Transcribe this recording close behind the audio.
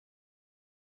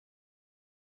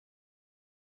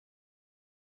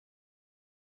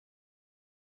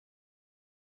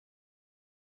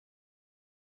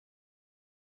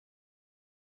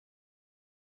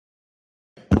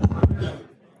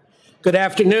Good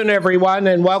afternoon, everyone,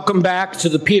 and welcome back to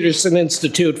the Peterson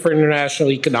Institute for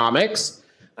International Economics.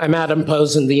 I'm Adam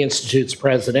Posen, the Institute's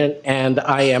president, and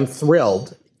I am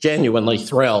thrilled, genuinely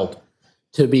thrilled,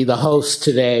 to be the host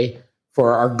today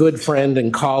for our good friend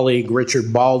and colleague,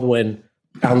 Richard Baldwin,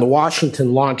 on the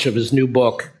Washington launch of his new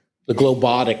book, The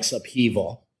Globotics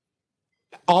Upheaval.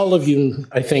 All of you,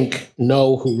 I think,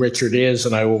 know who Richard is,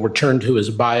 and I will return to his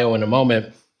bio in a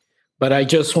moment. But I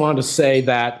just want to say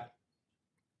that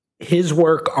his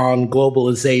work on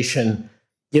globalization,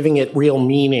 giving it real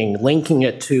meaning, linking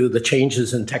it to the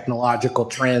changes in technological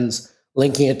trends,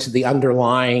 linking it to the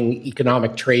underlying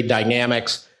economic trade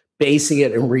dynamics, basing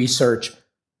it in research,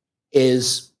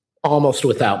 is almost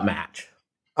without match.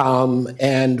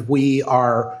 And we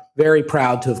are very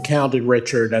proud to have counted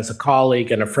Richard as a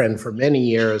colleague and a friend for many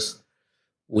years.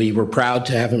 We were proud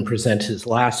to have him present his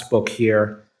last book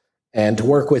here and to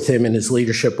work with him in his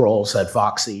leadership roles at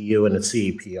Vox EU and at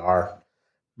CEPR.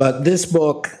 But this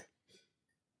book,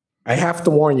 I have to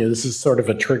warn you, this is sort of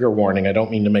a trigger warning. I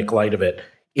don't mean to make light of it.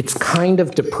 It's kind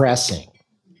of depressing.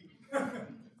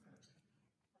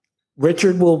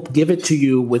 Richard will give it to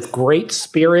you with great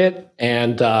spirit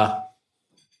and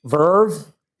verve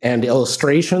and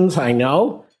illustrations, I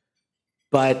know,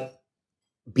 but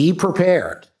be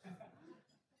prepared.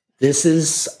 This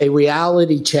is a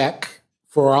reality check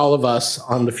for all of us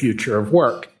on the future of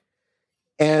work.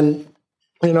 And,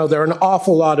 you know, there are an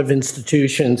awful lot of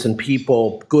institutions and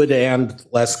people, good and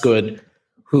less good,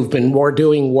 who've been more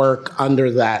doing work under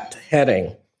that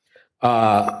heading,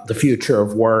 the future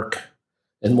of work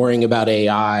and worrying about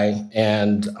AI.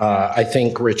 And I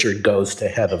think Richard goes to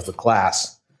head of the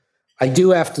class. I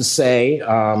do have to say,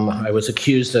 I was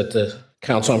accused at the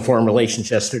Council on Foreign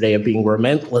Relations yesterday of being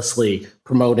relentlessly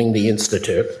promoting the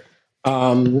Institute.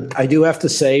 I do have to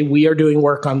say we are doing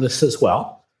work on this as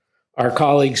well. Our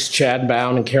colleagues Chad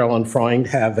Bown and Carolyn Freund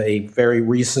have a very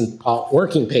recent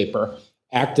working paper,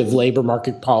 Active Labor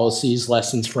Market Policies,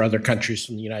 Lessons for Other Countries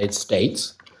from the United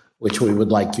States, which we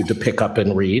would like you to pick up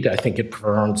and read. I think it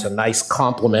forms a nice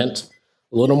complement,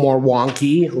 a little more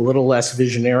wonky, a little less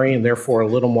visionary, and therefore a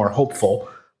little more hopeful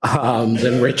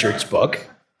than Richard's book.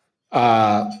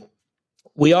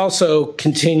 We also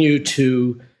continue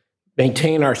to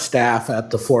maintain our staff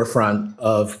at the forefront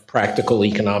of practical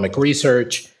economic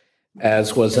research,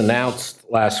 as was announced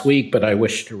last week, but I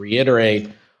wish to reiterate,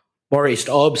 Maurice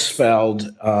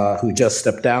Obstfeld, who just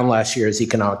stepped down last year as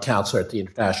economic counselor at the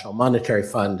International Monetary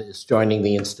Fund, is joining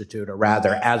the Institute, or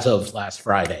rather, as of last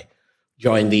Friday,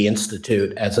 joined the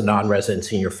Institute as a non-resident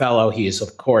senior fellow. He is,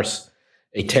 of course,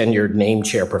 a tenured name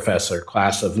chair professor,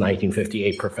 class of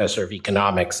 1958 professor of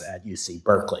economics at UC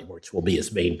Berkeley, which will be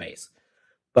his main base.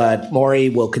 But Maury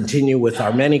will continue with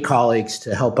our many colleagues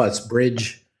to help us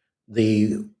bridge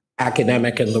the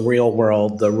academic and the real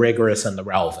world, the rigorous and the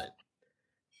relevant.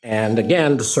 And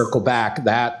again, to circle back,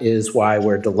 that is why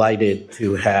we're delighted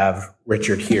to have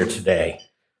Richard here today.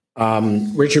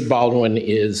 Richard Baldwin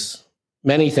is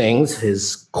many things.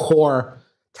 His core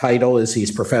title is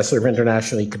he's professor of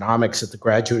international economics at the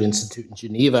Graduate Institute in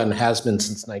Geneva and has been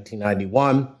since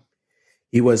 1991.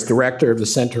 He was director of the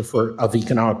Center of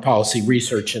Economic Policy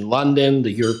Research in London,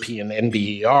 the European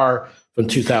NBER, from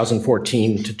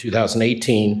 2014 to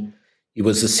 2018. He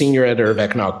was the senior editor of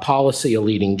Economic Policy, a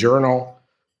leading journal.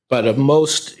 But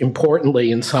most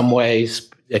importantly, in some ways,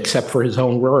 except for his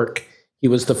own work, he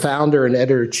was the founder and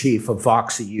editor-in-chief of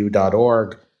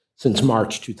voxeu.org since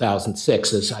March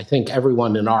 2006. As I think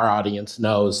everyone in our audience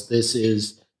knows, this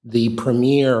is the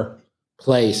premier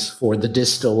place for the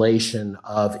distillation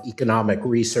of economic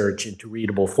research into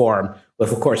readable form,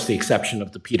 with, of course, the exception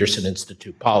of the Peterson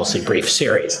Institute Policy Brief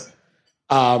series.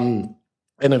 And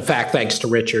in fact, thanks to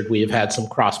Richard, we have had some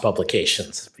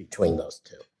cross-publications between those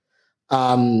two.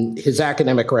 His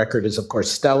academic record is, of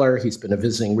course, stellar. He's been a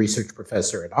visiting research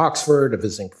professor at Oxford, a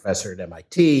visiting professor at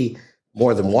MIT,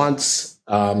 more than once,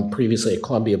 previously at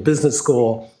Columbia Business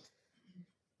School.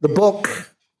 The book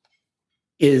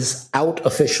is out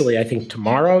officially, I think,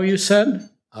 tomorrow, you said.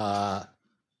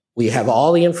 We have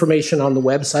all the information on the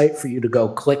website for you to go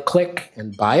click,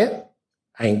 and buy it.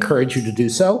 I encourage you to do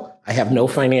so. I have no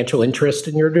financial interest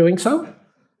in your doing so.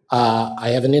 I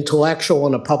have an intellectual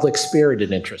and a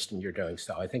public-spirited interest in your doing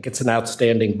so. I think it's an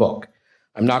outstanding book.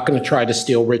 I'm not going to try to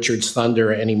steal Richard's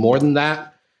thunder any more than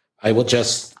that. I will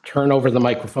just turn over the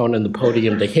microphone and the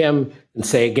podium to him and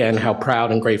say again how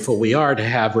proud and grateful we are to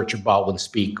have Richard Baldwin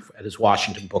speak at his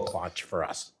Washington book launch for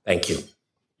us. Thank you.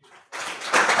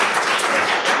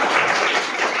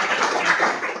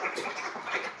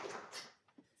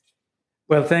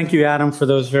 Well, thank you, Adam, for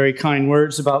those very kind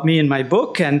words about me and my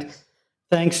book. And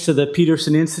Thanks to the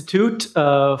Peterson Institute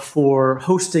for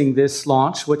hosting this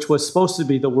launch, which was supposed to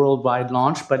be the worldwide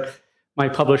launch, but my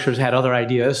publishers had other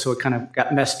ideas, so it kind of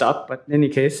got messed up. But in any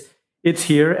case, it's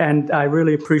here, and I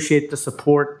really appreciate the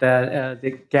support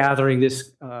that gathering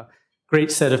this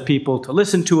great set of people to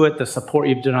listen to it, the support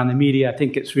you've done on the media. I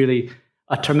think it's really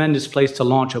a tremendous place to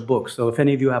launch a book. So if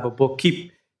any of you have a book,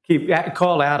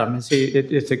 call Adam.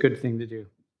 It's a good thing to do.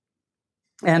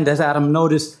 And as Adam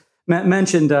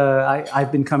mentioned,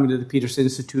 I've been coming to the Peterson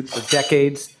Institute for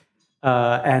decades,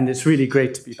 and it's really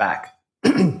great to be back.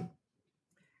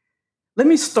 Let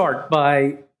me start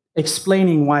by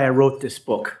explaining why I wrote this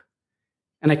book.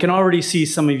 And I can already see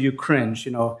some of you cringe.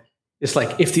 You know, it's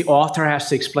like if the author has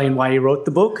to explain why he wrote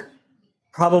the book,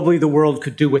 probably the world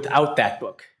could do without that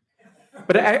book.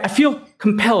 But I feel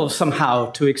compelled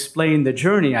somehow to explain the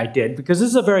journey I did, because this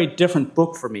is a very different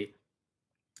book for me.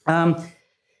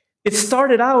 It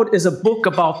started out as a book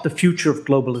about the future of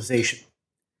globalization.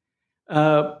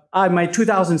 My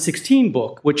 2016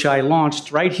 book, which I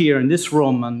launched right here in this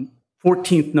room on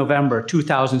 14th November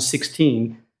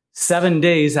 2016, 7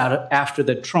 days after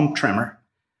the Trump tremor,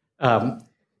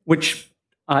 which,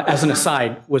 as an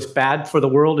aside, was bad for the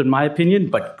world, in my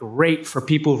opinion, but great for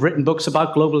people who've written books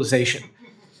about globalization.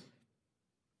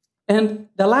 And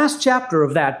the last chapter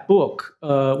of that book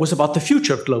was about the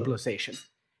future of globalization.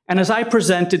 And as I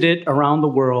presented it around the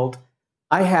world,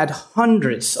 I had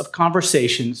hundreds of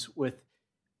conversations with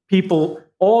people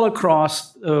all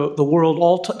across the world,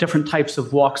 all different types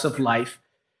of walks of life.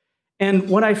 And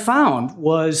what I found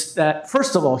was that,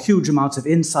 first of all, huge amounts of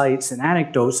insights and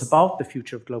anecdotes about the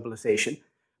future of globalization,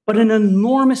 but an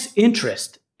enormous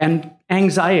interest and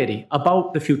anxiety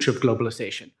about the future of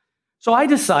globalization. So I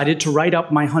decided to write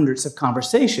up my hundreds of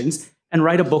conversations and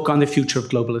write a book on the future of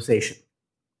globalization.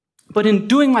 But in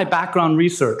doing my background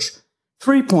research,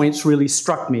 3 points really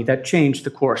struck me that changed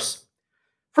the course.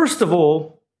 First of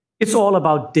all, it's all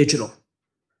about digital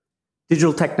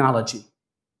technology,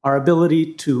 our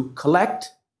ability to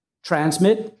collect,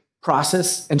 transmit,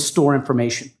 process, and store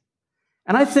information.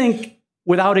 And I think,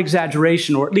 without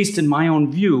exaggeration, or at least in my own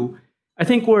view, I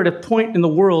think we're at a point in the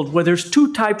world where there's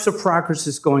two types of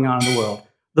progresses going on in the world.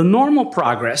 The normal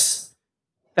progress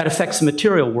that affects the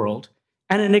material world,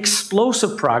 and an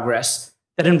explosive progress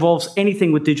that involves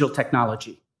anything with digital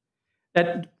technology.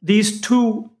 That these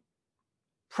two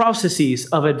processes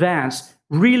of advance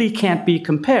really can't be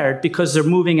compared because they're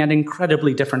moving at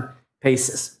incredibly different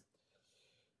paces.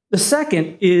 The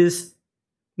second is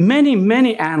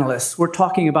many analysts were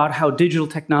talking about how digital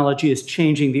technology is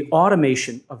changing the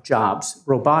automation of jobs,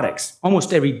 robotics.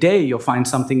 Almost every day you'll find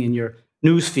something in your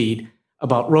news feed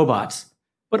about robots.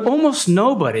 But almost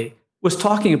nobody was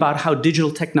talking about how digital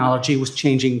technology was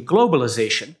changing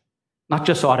globalization, not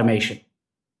just automation.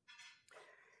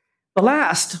 The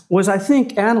last was, I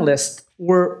think, analysts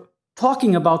were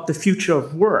talking about the future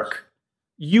of work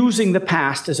using the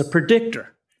past as a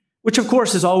predictor, which of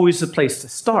course is always the place to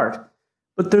start.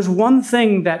 But there's one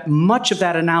thing that much of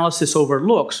that analysis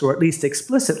overlooks, or at least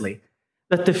explicitly,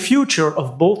 that the future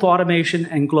of both automation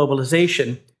and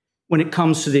globalization, when it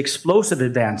comes to the explosive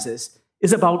advances,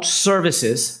 is about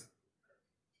services,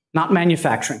 not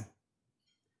manufacturing.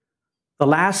 The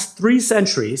last 3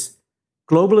 centuries,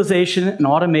 globalization and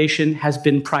automation has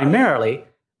been primarily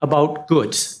about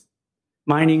goods,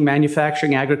 mining,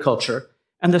 manufacturing, agriculture,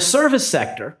 and the service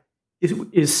sector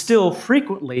is still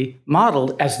frequently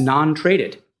modeled as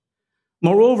non-traded.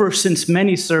 Moreover, since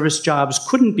many service jobs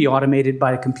couldn't be automated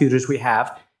by the computers we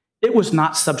have, it was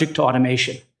not subject to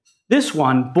automation. This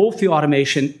one, both the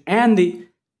automation and the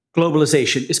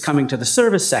globalization, is coming to the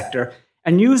service sector,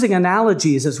 and using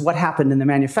analogies as what happened in the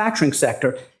manufacturing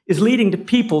sector is leading to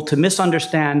people to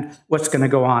misunderstand what's going to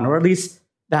go on, or at least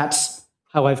that's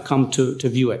how I've come to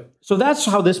view it. So that's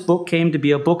how this book came to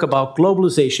be, a book about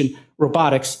globalization,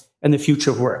 robotics, and the future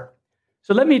of work.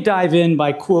 So let me dive in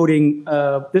by quoting,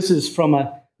 this is from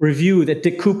a review that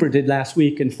Dick Cooper did last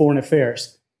week in Foreign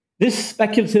Affairs. This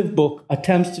speculative book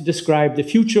attempts to describe the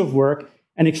future of work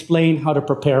and explain how to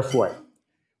prepare for it.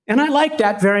 And I like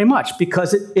that very much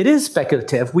because it is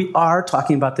speculative. We are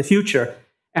talking about the future.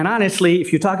 And honestly,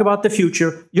 if you talk about the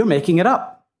future, you're making it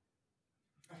up.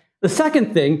 The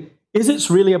second thing is it's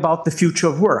really about the future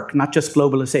of work, not just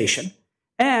globalization.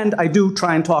 And I do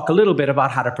try and talk a little bit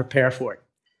about how to prepare for it.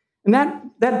 And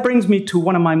that brings me to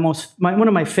one of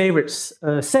my favorite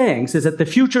sayings, is that the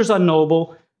future is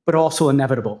unknowable, but also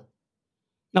inevitable.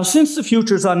 Now, since the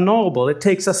future is unknowable, it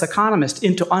takes us economists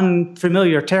into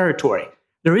unfamiliar territory.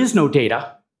 There is no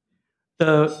data.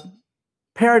 The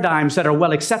paradigms that are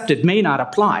well accepted may not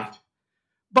apply.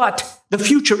 But the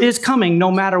future is coming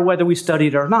no matter whether we study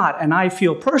it or not. And I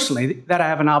feel personally that I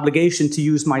have an obligation to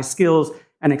use my skills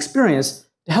and experience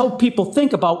to help people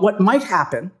think about what might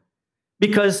happen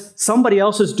because somebody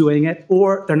else is doing it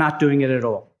or they're not doing it at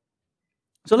all.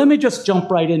 So let me just jump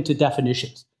right into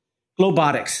definitions.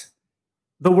 Globotics,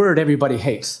 the word everybody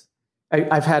hates.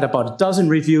 I've had about a dozen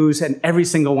reviews, and every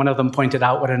single one of them pointed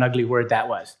out what an ugly word that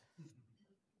was.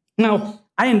 Now,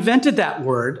 I invented that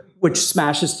word, which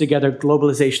smashes together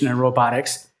globalization and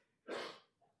robotics,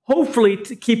 hopefully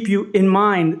to keep you in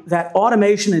mind that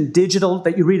automation and digital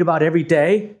that you read about every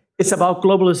day, it's about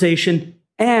globalization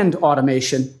and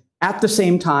automation at the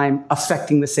same time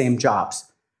affecting the same jobs.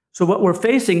 So what we're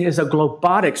facing is a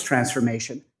globotics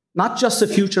transformation, not just the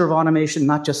future of automation,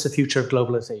 not just the future of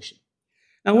globalization.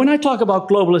 Now, when I talk about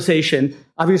globalization,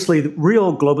 obviously the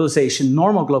real globalization,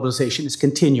 normal globalization is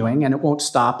continuing and it won't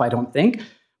stop, I don't think.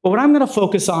 But what I'm going to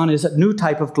focus on is a new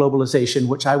type of globalization,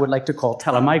 which I would like to call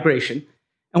telemigration.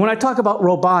 And when I talk about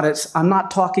robotics, I'm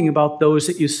not talking about those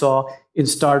that you saw in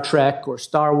Star Trek or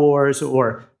Star Wars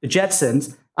or the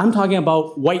Jetsons. I'm talking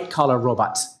about white-collar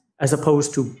robots as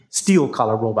opposed to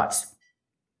steel-collar robots.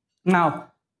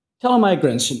 Now,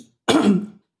 telemigration.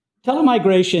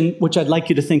 Telemigration, which I'd like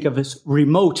you to think of as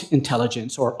remote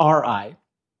intelligence, or RI,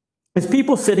 is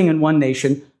people sitting in one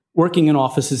nation working in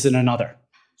offices in another.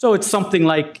 So it's something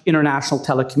like international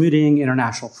telecommuting,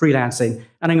 international freelancing,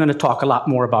 and I'm going to talk a lot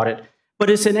more about it. But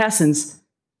it's in essence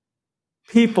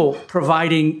people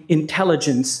providing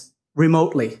intelligence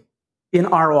remotely in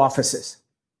our offices.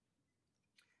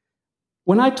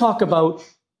 When I talk about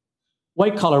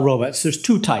white-collar robots, there's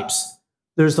two types.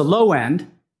 There's the low end.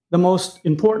 The most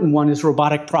important one is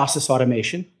robotic process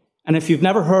automation. And if you've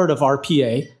never heard of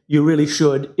RPA, you really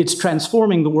should. It's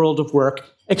transforming the world of work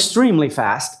extremely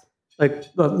fast. Like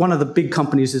one of the big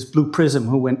companies is Blue Prism,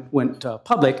 who went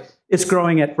public. It's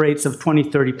growing at rates of 20,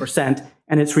 30%,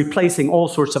 and it's replacing all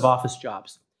sorts of office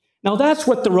jobs. Now that's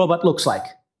what the robot looks like.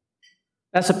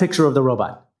 That's a picture of the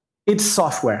robot. It's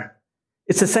software.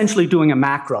 It's essentially doing a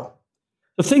macro.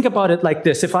 So think about it like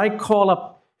this. If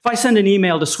I send an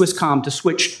email to Swisscom to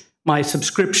switch my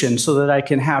subscription so that I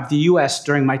can have the US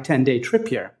during my 10-day trip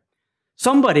here,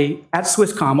 somebody at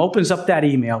Swisscom opens up that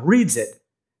email, reads it,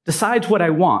 decides what I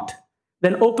want,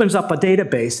 then opens up a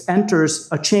database, enters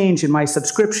a change in my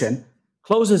subscription,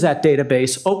 closes that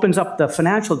database, opens up the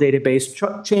financial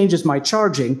database, changes my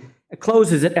charging,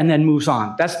 closes it, and then moves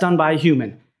on. That's done by a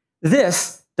human.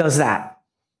 This does that.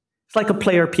 It's like a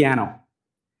player piano.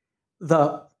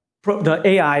 The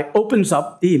AI opens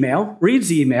up the email, reads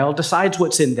the email, decides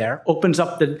what's in there, opens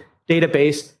up the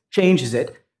database, changes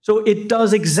it. So it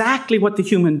does exactly what the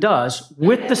human does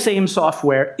with the same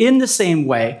software in the same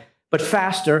way, but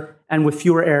faster and with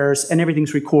fewer errors, and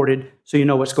everything's recorded so you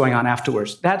know what's going on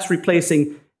afterwards. That's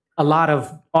replacing a lot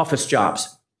of office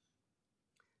jobs.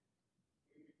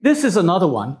 This is another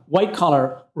one,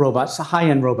 white-collar robots,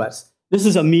 high-end robots. This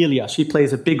is Amelia. She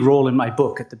plays a big role in my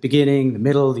book at the beginning, the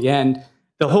middle, the end.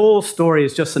 The whole story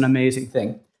is just an amazing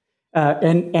thing.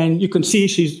 And you can see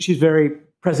she's very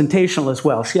presentational as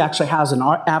well. She actually has an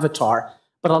avatar.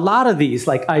 But a lot of these,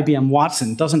 like IBM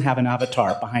Watson, doesn't have an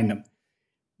avatar behind them.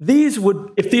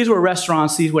 If these were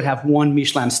restaurants, these would have 1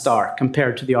 Michelin star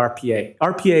compared to the RPA.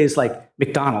 RPA is like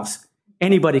McDonald's.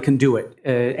 Anybody can do it,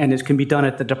 and it can be done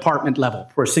at the department level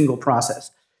for a single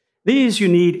process. These, you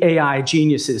need AI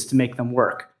geniuses to make them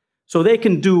work. So they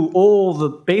can do all the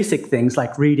basic things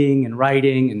like reading and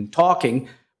writing and talking,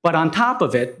 but on top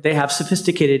of it, they have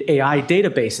sophisticated AI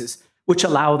databases, which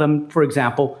allow them, for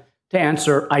example, to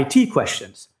answer IT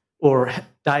questions, or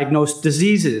diagnose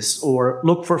diseases, or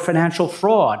look for financial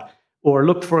fraud, or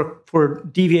look for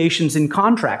deviations in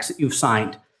contracts that you've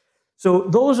signed. So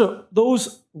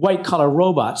those white-collar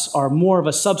robots are more of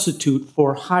a substitute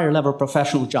for higher-level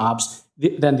professional jobs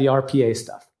than the RPA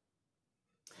stuff.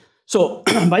 So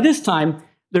by this time,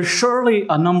 there's surely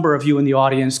a number of you in the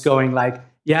audience going like,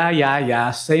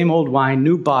 yeah, same old wine,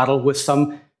 new bottle with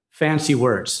some fancy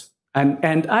words. And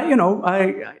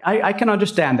I can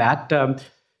understand that.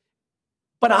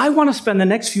 But I want to spend the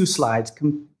next few slides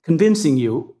convincing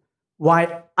you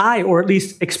why or at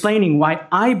least explaining why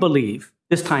I believe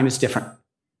this time is different.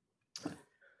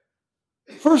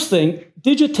 First thing,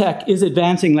 Digitech is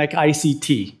advancing like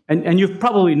ICT. And you've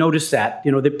probably noticed that,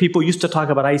 that people used to talk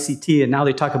about ICT and now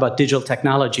they talk about digital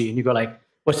technology. And you go like,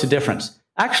 what's the difference?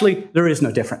 Actually, there is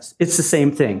no difference. It's the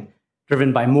same thing,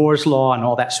 driven by Moore's law and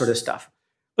all that sort of stuff.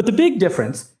 But the big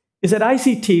difference is that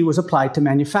ICT was applied to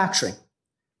manufacturing,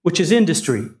 which is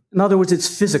industry. In other words,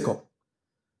 it's physical.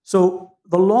 So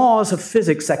the laws of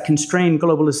physics that constrain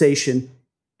globalization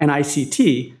and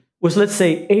ICT was, let's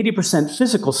say, 80%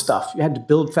 physical stuff. You had to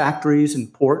build factories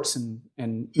and ports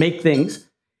and make things,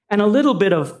 and a little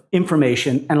bit of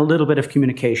information and a little bit of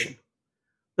communication.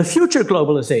 The future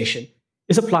globalization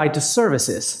is applied to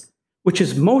services, which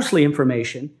is mostly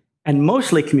information and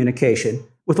mostly communication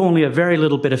with only a very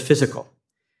little bit of physical.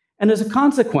 And as a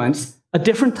consequence, a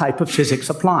different type of physics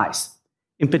applies.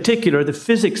 In particular, the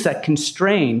physics that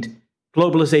constrained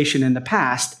globalization in the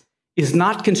past is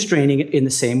not constraining it in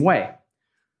the same way.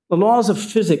 The laws of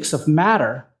physics of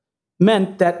matter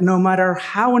meant that no matter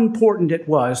how important it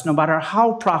was, no matter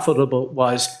how profitable it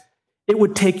was, it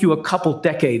would take you a couple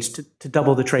decades to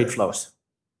double the trade flows,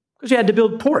 because you had to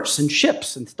build ports and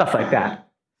ships and stuff like that.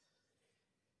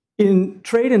 In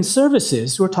trade and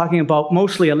services, we're talking about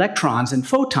mostly electrons and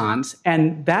photons,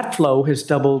 and that flow has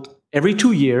doubled every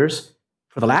 2 years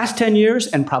for the last 10 years,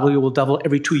 and probably will double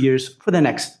every 2 years for the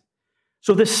next.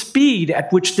 So the speed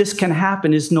at which this can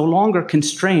happen is no longer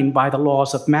constrained by the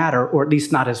laws of matter, or at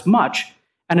least not as much.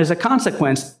 And as a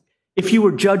consequence, if you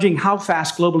were judging how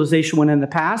fast globalization went in the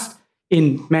past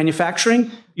in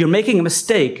manufacturing, you're making a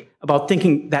mistake about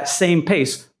thinking that same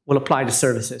pace will apply to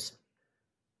services.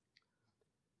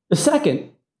 The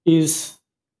second is,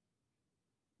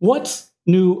 what's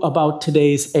new about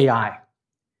today's AI?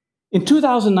 In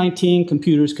 2019,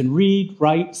 computers can read,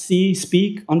 write, see,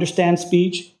 speak, understand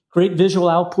speech, create visual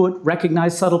output,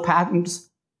 recognize subtle patterns.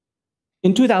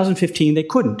 In 2015, they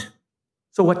couldn't.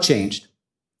 So what changed?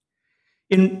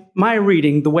 In my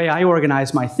reading, the way I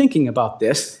organize my thinking about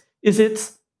this is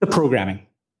it's the programming.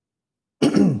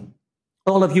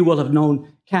 All of you will have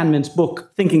known Kahneman's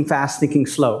book, Thinking Fast, Thinking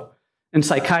Slow. And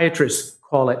psychiatrists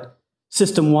call it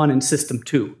System 1 and System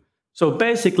 2. So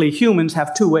basically, humans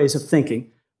have two ways of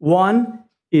thinking. One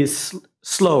is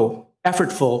slow,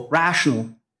 effortful, rational,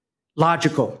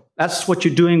 logical. That's what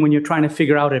you're doing when you're trying to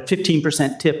figure out a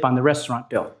 15% tip on the restaurant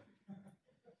bill.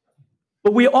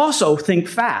 But we also think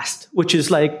fast, which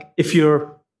is like if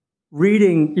you're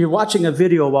watching a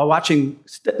video while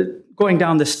going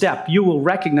down the step, you will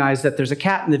recognize that there's a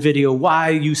cat in the video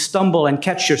while you stumble and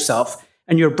catch yourself,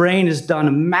 and your brain has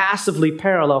done massively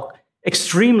parallel,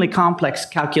 extremely complex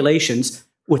calculations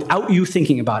without you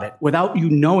thinking about it, without you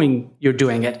knowing you're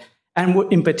doing it, and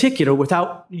in particular,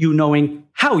 without you knowing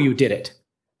how you did it.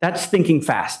 That's thinking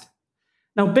fast.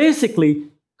 Now, basically,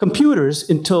 computers,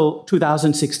 until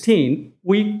 2016,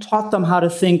 we taught them how to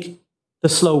think the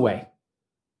slow way,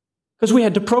 because we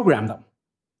had to program them.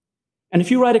 And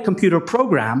if you write a computer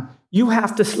program, you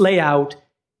have to lay out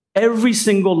every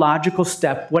single logical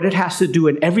step, what it has to do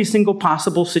in every single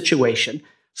possible situation.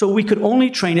 So we could only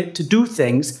train it to do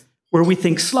things where we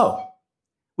think slow.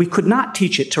 We could not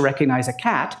teach it to recognize a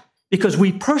cat because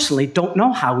we personally don't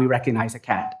know how we recognize a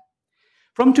cat.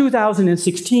 From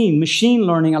 2016, machine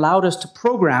learning allowed us to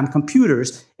program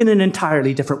computers in an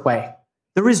entirely different way.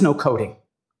 There is no coding.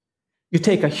 You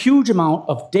take a huge amount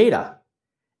of data,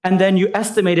 and then you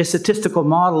estimate a statistical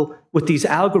model with these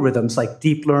algorithms like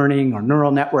deep learning or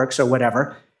neural networks or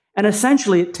whatever. And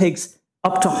essentially, it takes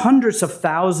up to hundreds of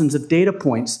thousands of data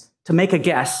points to make a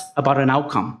guess about an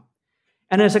outcome.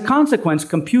 And as a consequence,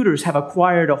 computers have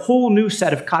acquired a whole new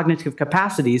set of cognitive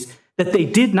capacities that they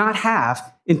did not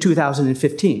have in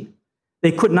 2015.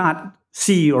 They could not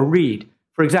see or read.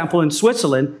 For example, in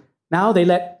Switzerland, now they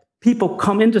let people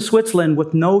come into Switzerland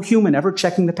with no human ever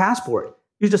checking the passport.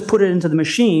 You just put it into the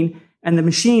machine, and the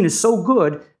machine is so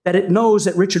good that it knows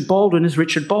that Richard Baldwin is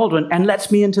Richard Baldwin and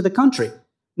lets me into the country.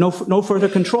 No further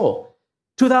control.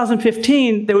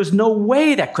 2015, there was no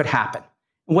way that could happen.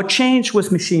 And what changed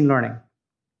was machine learning.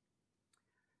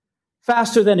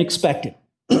 Faster than expected.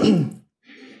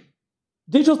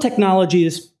 Digital technology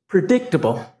is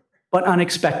predictable, but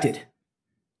unexpected.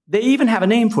 They even have a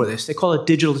name for this. They call it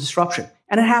digital disruption.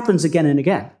 And it happens again and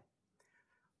again.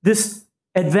 This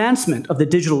advancement of the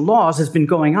digital laws has been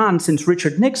going on since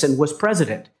Richard Nixon was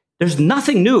president. There's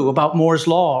nothing new about Moore's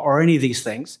law or any of these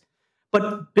things.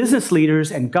 But business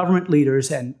leaders and government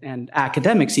leaders and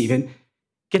academics even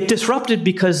get disrupted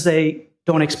because they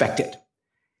don't expect it.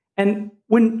 And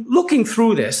when looking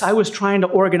through this, I was trying to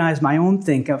organize my own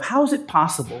thinking of how is it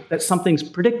possible that something's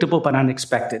predictable but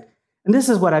unexpected? And this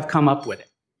is what I've come up with.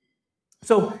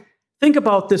 So think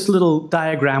about this little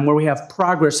diagram where we have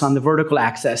progress on the vertical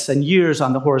axis and years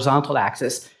on the horizontal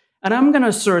axis. And I'm going to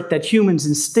assert that humans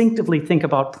instinctively think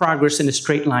about progress in a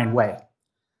straight line way.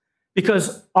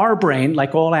 Because our brain,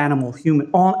 like all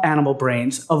animal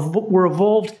brains, were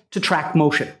evolved to track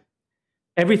motion.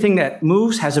 Everything that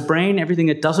moves has a brain. Everything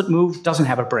that doesn't move doesn't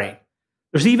have a brain.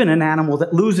 There's even an animal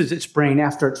that loses its brain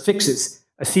after it fixes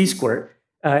a C-squirt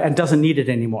and doesn't need it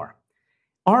anymore.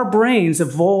 our brains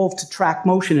evolved to track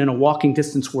motion in a walking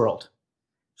distance world.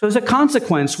 So as a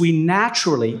consequence, we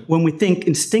naturally, when we think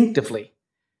instinctively,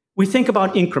 we think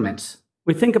about increments.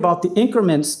 We think about the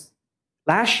increments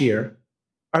last year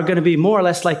are going to be more or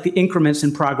less like the increments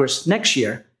in progress next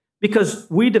year because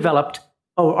we developed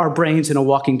our brains in a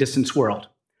walking distance world.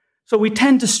 So we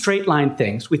tend to straight line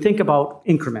things. We think about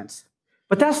increments.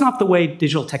 But that's not the way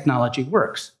digital technology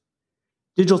works.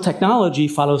 Digital technology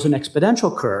follows an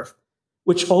exponential curve,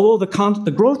 which, although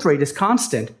the growth rate is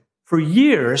constant, for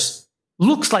years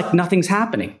looks like nothing's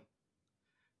happening.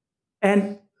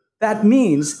 And that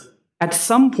means at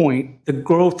some point, the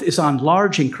growth is on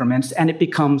large increments and it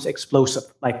becomes explosive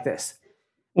like this.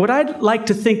 What I'd like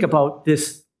to think about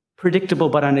this predictable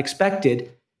but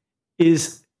unexpected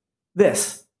is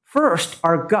this. First,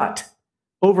 our gut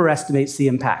overestimates the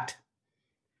impact.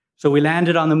 So we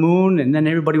landed on the moon and then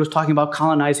everybody was talking about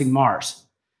colonizing Mars.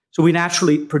 So we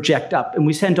naturally project up and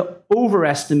we tend to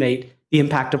overestimate the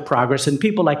impact of progress, and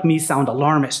people like me sound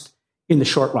alarmist in the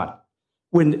short run.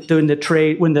 When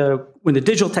the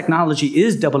digital technology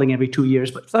is doubling every 2 years,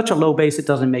 but such a low base, it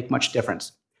doesn't make much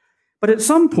difference. But at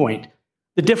some point,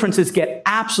 the differences get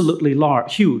absolutely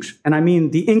huge, and I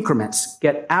mean the increments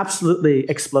get absolutely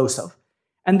explosive.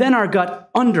 And then our gut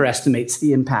underestimates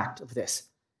the impact of this.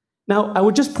 Now, I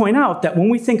would just point out that when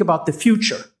we think about the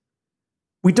future,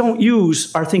 we don't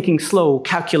use our thinking slow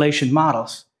calculation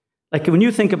models. Like when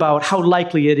you think about how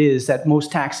likely it is that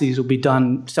most taxis will be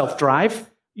done self-drive,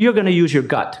 you're going to use your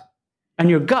gut. And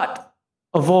your gut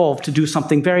evolved to do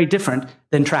something very different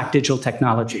than track digital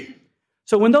technology.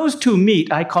 So when those two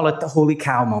meet, I call it the holy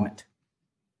cow moment.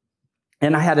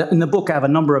 And in the book, I have a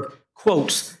number of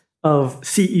quotes of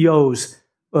CEOs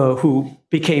who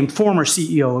became former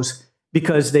CEOs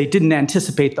because they didn't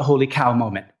anticipate the holy cow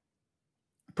moment.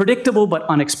 Predictable but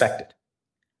unexpected.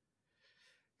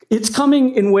 It's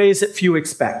coming in ways that few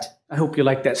expect. I hope you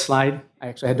like that slide. I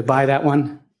actually had to buy that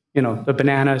one. You know, the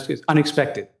bananas is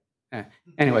unexpected.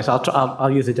 Anyways, I'll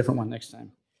use a different one next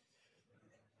time.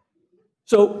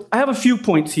 So I have a few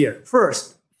points here.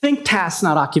 First, think tasks,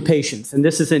 not occupations. And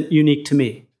this isn't unique to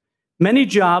me. Many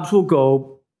jobs will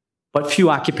go, but few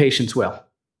occupations will.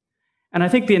 And I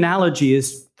think the analogy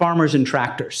is farmers and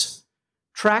tractors.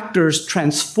 Tractors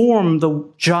transform the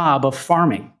job of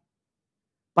farming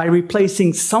by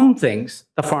replacing some things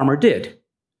the farmer did.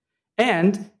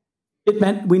 And it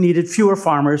meant we needed fewer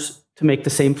farmers to make the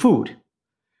same food.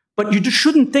 But you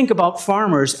shouldn't think about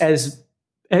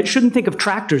shouldn't think of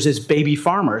tractors as baby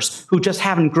farmers who just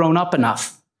haven't grown up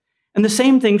enough. And the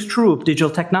same thing's true of digital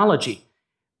technology.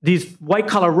 These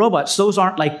white-collar robots, those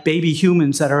aren't like baby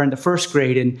humans that are in the first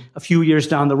grade and a few years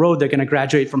down the road, they're going to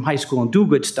graduate from high school and do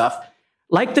good stuff.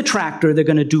 Like the tractor, they're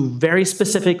going to do very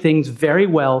specific things very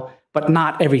well, but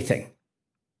not everything.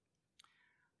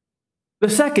 The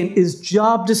second is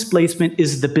job displacement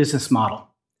is the business model.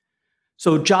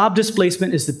 So job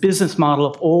displacement is the business model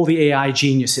of all the AI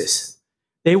geniuses.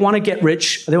 They want to get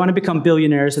rich, they want to become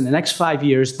billionaires in the next 5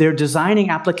 years. They're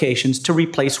designing applications to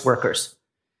replace workers.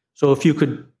 So if you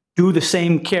could do the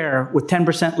same care with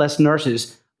 10% less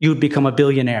nurses, you'd become a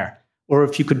billionaire. Or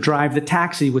if you could drive the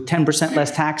taxi with 10%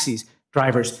 less taxis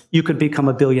drivers, you could become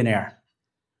a billionaire.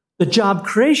 The job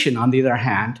creation, on the other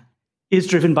hand, is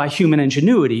driven by human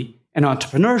ingenuity and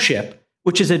entrepreneurship,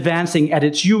 which is advancing at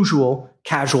its usual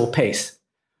casual pace.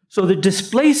 So the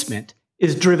displacement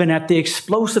is driven at the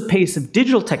explosive pace of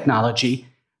digital technology.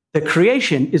 The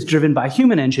creation is driven by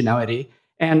human ingenuity.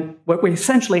 And what we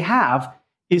essentially have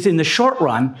is, in the short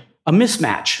run, a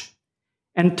mismatch.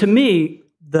 And to me,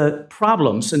 the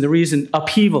problems, and the reason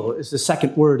upheaval is the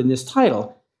second word in this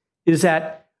title, is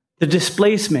that the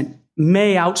displacement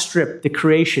may outstrip the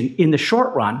creation in the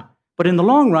short run, but in the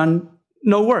long run,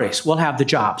 no worries, we'll have the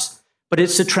jobs. But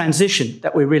it's the transition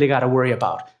that we really got to worry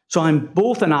about. So I'm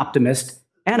both an optimist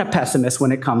and a pessimist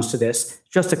when it comes to this. It's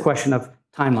just a question of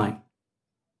timeline.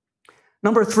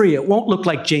 Number 3, it won't look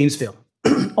like Janesville.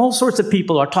 All sorts of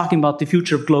people are talking about the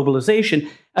future of globalization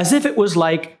as if it was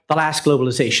like the last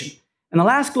globalization. And the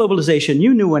last globalization,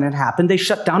 you knew when it happened. They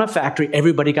shut down a factory,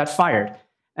 everybody got fired.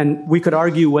 And we could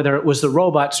argue whether it was the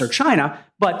robots or China,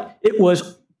 but it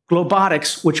was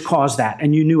Globotics which caused that,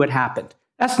 and you knew it happened.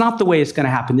 That's not the way it's going to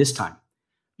happen this time.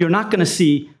 You're not going to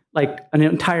see like an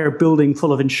entire building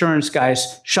full of insurance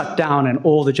guys shut down and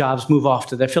all the jobs move off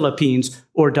to the Philippines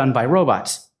or done by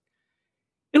robots.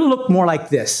 It'll look more like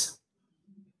this.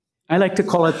 I like to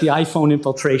call it the iPhone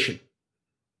infiltration.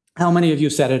 How many of you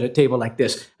sat at a table like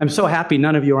this? I'm so happy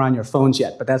none of you are on your phones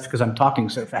yet, but that's because I'm talking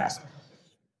so fast.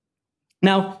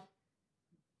 Now,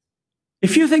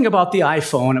 if you think about the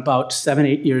iPhone about 7,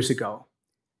 8 years ago,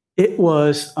 It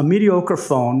was a mediocre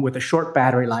phone with a short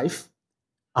battery life,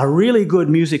 a really good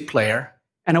music player,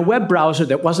 and a web browser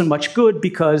that wasn't much good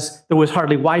because there was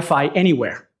hardly Wi-Fi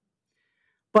anywhere.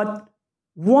 But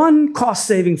one cost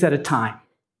savings at a time,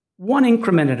 one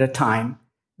increment at a time,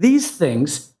 these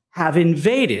things have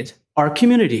invaded our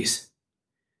communities,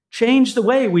 changed the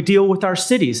way we deal with our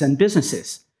cities and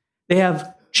businesses. They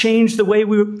have changed the way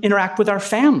we interact with our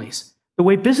families, the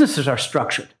way businesses are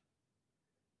structured.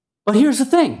 But here's the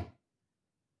thing.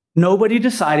 Nobody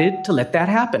decided to let that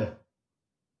happen.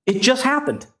 It just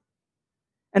happened.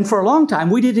 And for a long time,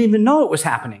 we didn't even know it was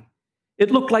happening.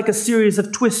 It looked like a series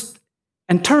of twists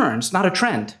and turns, not a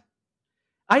trend.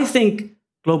 I think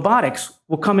Globotics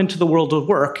will come into the world of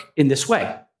work in this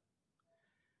way.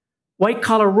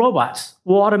 White-collar robots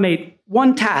will automate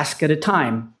one task at a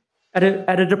time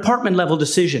at a department-level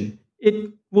decision.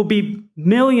 It will be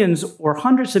millions or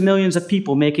hundreds of millions of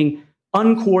people making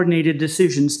uncoordinated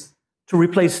decisions to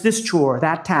replace this chore,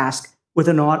 that task, with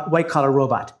a white-collar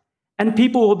robot. And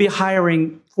people will be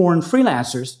hiring foreign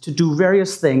freelancers to do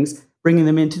various things, bringing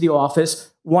them into the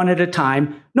office one at a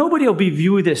time. Nobody will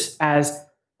view this as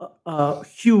a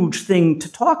huge thing to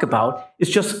talk about.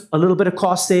 It's just a little bit of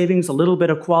cost savings, a little bit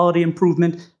of quality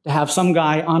improvement to have some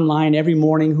guy online every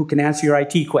morning who can answer your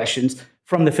IT questions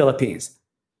from the Philippines.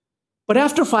 But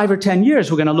after 5 or 10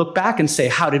 years, we're going to look back and say,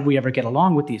 how did we ever get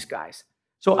along with these guys?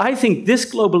 So I think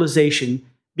this globalization,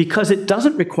 because it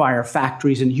doesn't require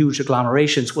factories and huge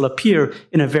agglomerations, will appear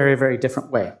in a very, very different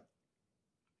way.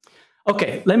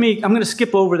 Okay, I'm going to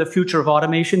skip over the future of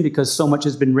automation because so much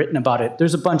has been written about it.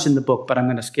 There's a bunch in the book, but I'm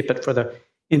going to skip it for the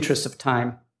interest of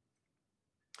time.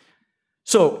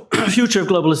 So, future of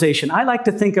globalization. I like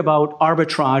to think about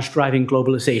arbitrage driving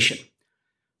globalization.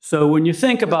 So when you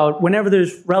think about whenever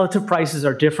there's relative prices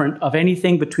are different of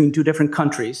anything between two different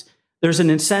countries, there's an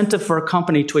incentive for a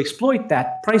company to exploit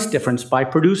that price difference by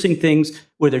producing things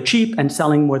where they're cheap and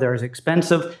selling where they're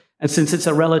expensive. And since it's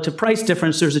a relative price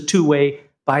difference, there's a two-way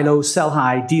buy low, sell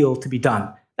high deal to be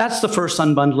done. That's the first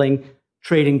unbundling,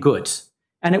 trading goods.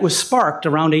 And it was sparked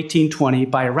around 1820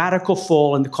 by a radical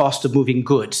fall in the cost of moving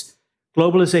goods.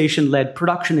 Globalization led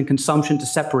production and consumption to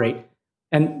separate.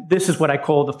 And this is what I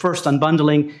call the first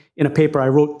unbundling in a paper I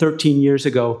wrote 13 years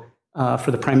ago for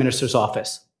the Prime Minister's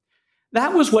office.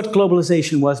 That was what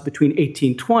globalization was between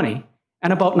 1820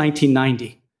 and about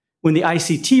 1990, when the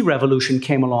ICT revolution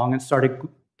came along and started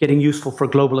getting useful for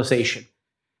globalization.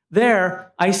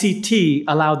 There, ICT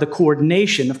allowed the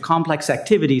coordination of complex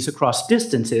activities across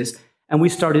distances, and we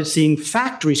started seeing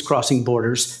factories crossing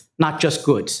borders, not just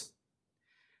goods.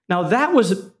 Now, that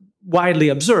was widely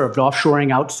observed,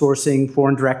 offshoring, outsourcing,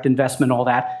 foreign direct investment, all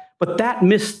that, but that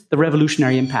missed the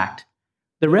revolutionary impact.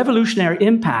 The revolutionary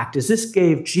impact is this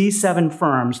gave G7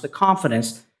 firms the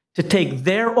confidence to take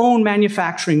their own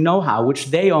manufacturing know-how,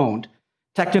 which they owned,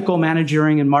 technical,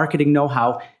 managerial, and marketing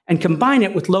know-how, and combine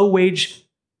it with low-wage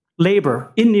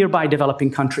labor in nearby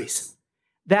developing countries.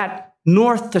 That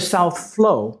north to south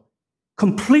flow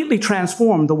completely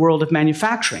transformed the world of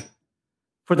manufacturing.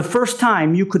 For the first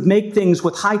time, you could make things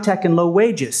with high tech and low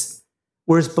wages,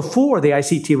 whereas before the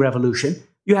ICT revolution,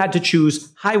 you had to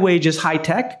choose high wages, high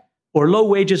tech, or low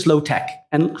wages, low tech,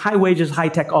 and high wages, high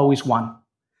tech always won.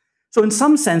 So in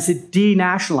some sense, it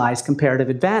denationalized comparative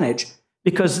advantage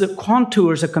because the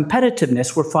contours of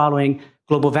competitiveness were following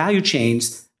global value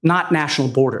chains, not national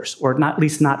borders, or at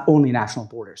least not only national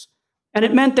borders. And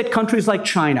it meant that countries like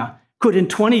China could in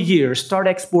 20 years start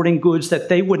exporting goods that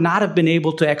they would not have been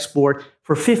able to export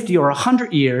for 50 or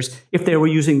 100 years if they were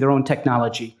using their own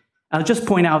technology. I'll just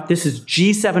point out this is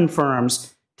G7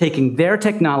 firms taking their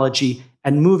technology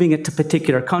and moving it to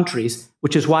particular countries,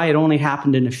 which is why it only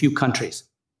happened in a few countries.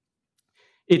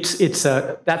 That's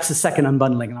the second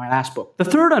unbundling in my last book. The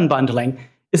third unbundling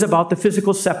is about the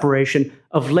physical separation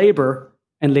of labor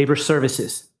and labor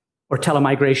services, or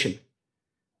telemigration.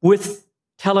 With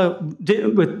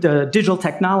digital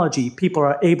technology, people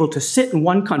are able to sit in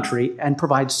one country and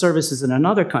provide services in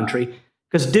another country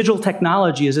because digital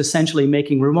technology is essentially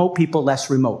making remote people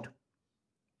less remote.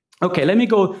 Okay, let me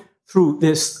go through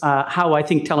this, how I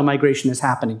think telemigration is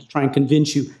happening to try and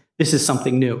convince you this is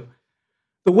something new.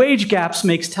 The wage gaps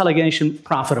makes telemigration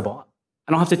profitable.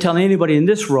 I don't have to tell anybody in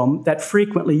this room that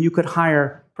frequently you could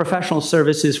hire professional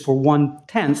services for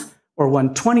 1/10 or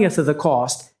 1/20 of the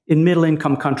cost in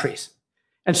middle-income countries.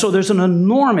 And so there's an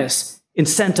enormous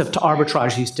incentive to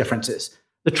arbitrage these differences.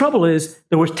 The trouble is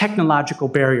there were technological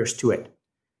barriers to it.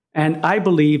 And I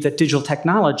believe that digital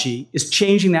technology is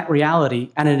changing that reality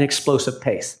at an explosive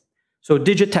pace. So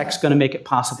Digitech's going to make it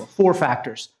possible. 4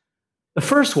 factors. The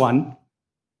first one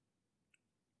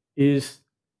is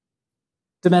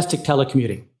domestic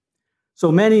telecommuting.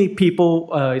 So many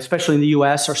people, especially in the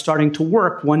US, are starting to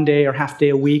work one day or half day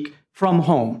a week from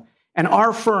home. And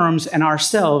our firms and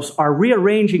ourselves are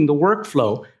rearranging the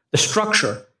workflow, the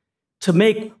structure, to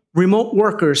make remote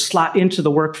workers slot into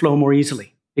the workflow more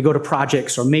easily. They go to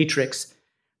projects or Matrix.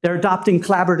 They're adopting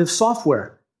collaborative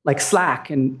software like Slack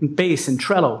and Base and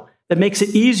Trello that makes it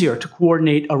easier to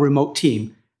coordinate a remote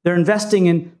team. They're investing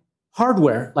in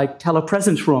hardware like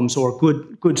telepresence rooms or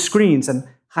good screens and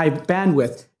high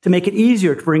bandwidth to make it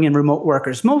easier to bring in remote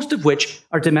workers, most of which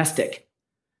are domestic.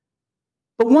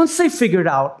 But once they figured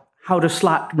out how to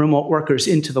slot remote workers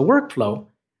into the workflow,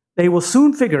 they will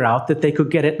soon figure out that they could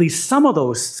get at least some of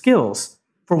those skills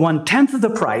for 1/10 of the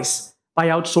price by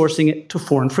outsourcing it to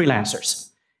foreign freelancers.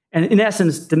 And in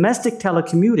essence, domestic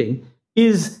telecommuting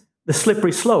is the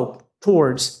slippery slope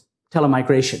towards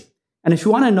telemigration. And if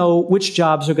you want to know which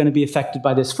jobs are going to be affected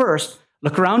by this first,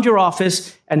 look around your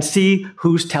office and see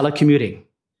who's telecommuting.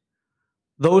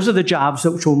 Those are the jobs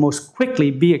which will most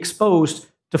quickly be exposed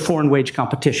to foreign wage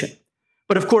competition.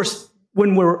 But of course,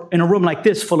 when we're in a room like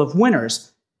this full of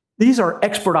winners, these are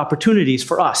export opportunities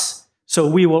for us. So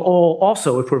we will all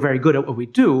also, if we're very good at what we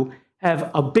do,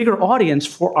 have a bigger audience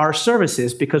for our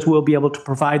services because we'll be able to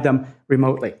provide them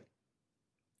remotely.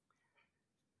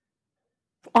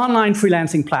 Online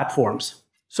freelancing platforms.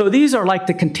 So these are like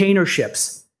the container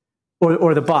ships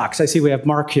or the box. I see we have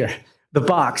Mark here. The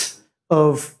box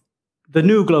of the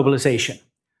new globalization.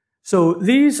 So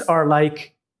these are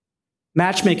like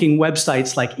matchmaking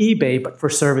websites like eBay, but for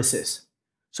services.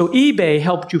 So eBay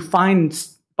helped you find,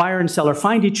 buyer and seller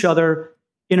find each other,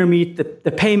 intermediate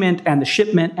the payment and the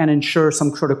shipment, and ensure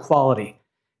some sort of quality.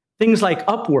 Things like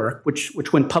Upwork,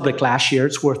 which went public last year,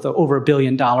 it's worth over $1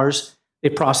 billion. They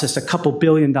processed a couple $1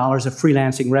 billion of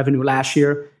freelancing revenue last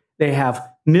year. They have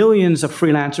millions of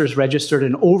freelancers registered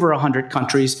in over 100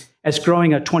 countries. It's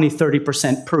growing at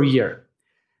 20–30% per year.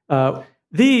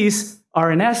 These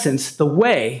are, in essence, the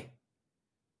way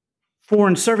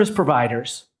foreign service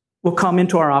providers will come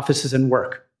into our offices and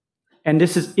work. And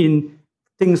this is in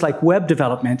things like web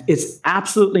development. It's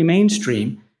absolutely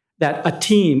mainstream that a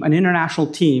team, an international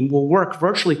team, will work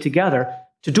virtually together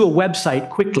to do a website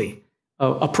quickly.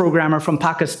 A programmer from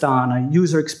Pakistan, a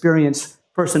user experience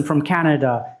person from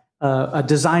Canada, a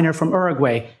designer from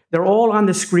Uruguay. They're all on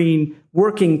the screen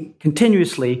working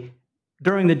continuously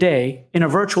during the day in a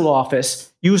virtual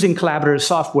office using collaborative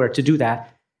software to do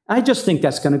that. I just think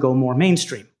that's going to go more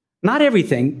mainstream. Not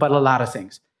everything, but a lot of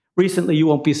things. Recently, you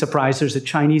won't be surprised, there's a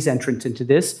Chinese entrant into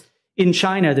this. In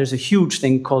China, there's a huge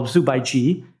thing called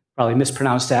Zubaiji. Probably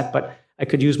mispronounced that, but I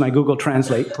could use my Google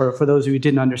Translate for those of you who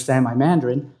didn't understand my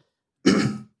Mandarin.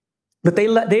 But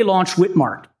they launched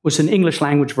Whitmart, which is an English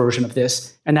language version of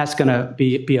this, and that's going to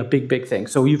be a big, big thing.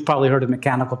 So you've probably heard of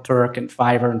Mechanical Turk and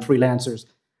Fiverr and freelancers.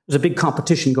 There's a big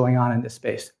competition going on in this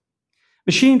space.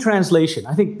 Machine translation.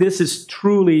 I think this is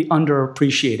truly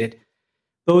underappreciated.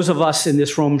 Those of us in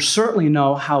this room certainly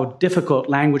know how difficult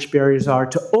language barriers are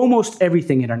to almost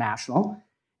everything international.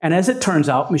 And as it turns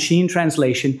out, machine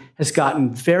translation has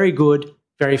gotten very good,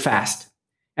 very fast.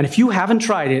 And if you haven't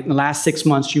tried it in the last 6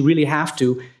 months, you really have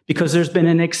to, because there's been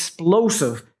an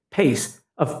explosive pace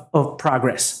of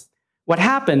progress. What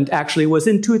happened actually was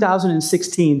in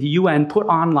 2016, the UN put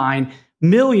online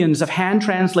millions of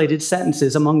hand-translated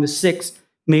sentences among the 6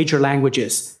 major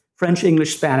languages: French,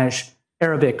 English, Spanish,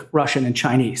 Arabic, Russian, and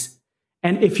Chinese.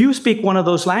 And if you speak one of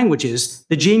those languages,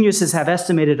 the geniuses have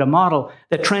estimated a model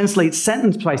that translates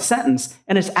sentence by sentence,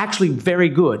 and it's actually very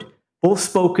good, both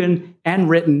spoken and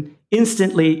written.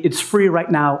 Instantly, it's free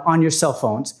right now on your cell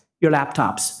phones, your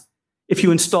laptops. If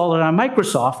you install it on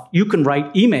Microsoft, you can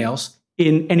write emails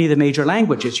in any of the major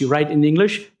languages. You write in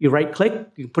English, you right-click,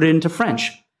 you put it into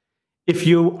French. If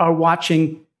you are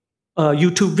watching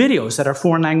YouTube videos that are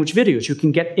foreign language videos, you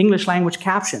can get English language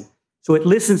caption. So it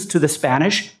listens to the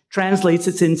Spanish, translates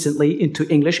it instantly into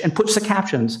English, and puts the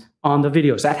captions on the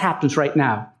videos. That happens right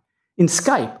now. In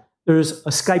Skype, there's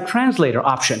a Skype translator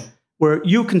option where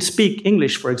you can speak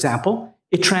English, for example.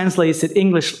 It translates it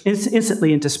English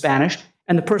instantly into Spanish,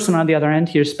 and the person on the other end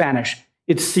hears Spanish.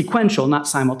 It's sequential, not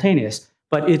simultaneous,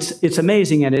 but it's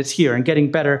amazing, and it's here and getting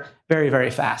better very,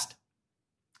 very fast.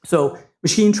 So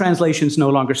machine translation is no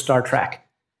longer Star Trek.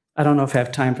 I don't know if I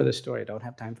have time for this story. I don't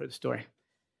have time for the story.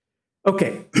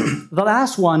 Okay, the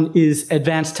last one is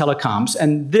advanced telecoms,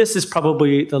 and this is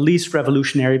probably the least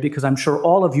revolutionary because I'm sure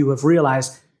all of you have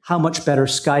realized how much better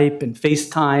Skype and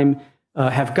FaceTime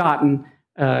have gotten,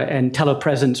 and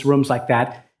telepresence, rooms like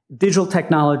that. Digital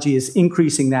technology is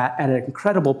increasing that at an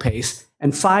incredible pace,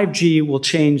 and 5G will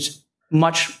change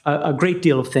a great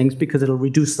deal of things because it'll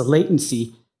reduce the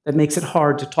latency that makes it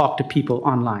hard to talk to people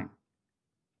online.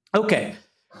 Okay,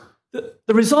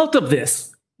 the result of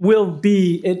this will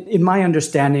be, in my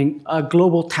understanding, a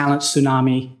global talent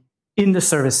tsunami in the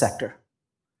service sector.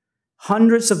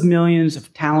 Hundreds of millions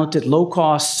of talented,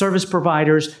 low-cost service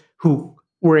providers who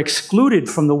were excluded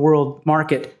from the world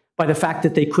market by the fact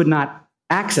that they could not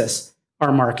access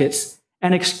our markets,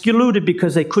 and excluded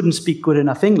because they couldn't speak good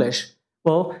enough English.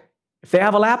 Well, if they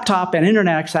have a laptop and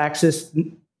internet access,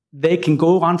 they can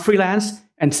go on freelance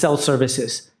and sell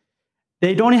services.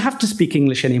 They don't have to speak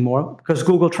English anymore because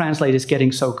Google Translate is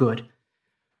getting so good.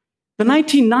 The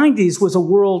 1990s was a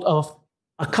world of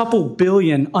a couple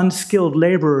billion unskilled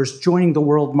laborers joining the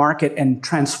world market and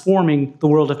transforming the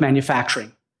world of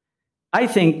manufacturing. I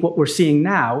think what we're seeing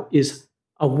now is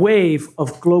a wave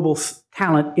of global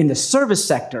talent in the service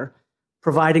sector,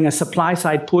 providing a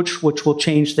supply-side push which will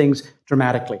change things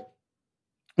dramatically.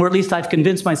 Or at least I've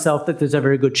convinced myself that there's a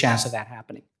very good chance of that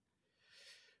happening.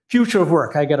 Future of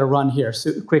work, I got to run here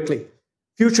quickly.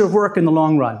 Future of work in the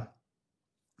long run.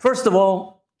 First of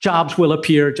all, jobs will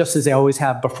appear just as they always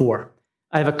have before.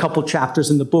 I have a couple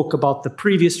chapters in the book about the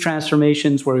previous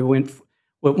transformations where we went,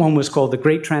 one was called the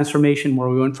Great Transformation, where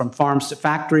we went from farms to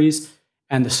factories,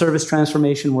 and the service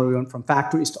transformation, where we went from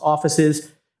factories to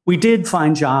offices. We did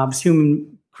find jobs.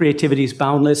 Human creativity is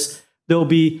boundless. There'll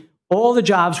be all the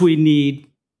jobs we need,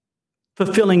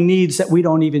 fulfilling needs that we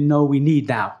don't even know we need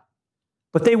now.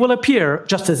 But they will appear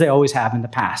just as they always have in the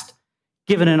past,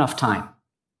 given enough time.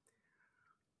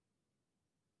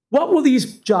 What will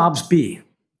these jobs be?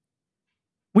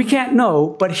 We can't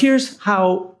know, but here's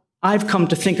how I've come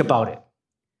to think about it.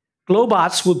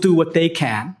 Globots will do what they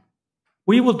can.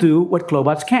 We will do what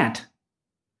Globots can't.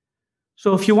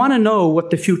 So if you want to know what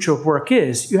the future of work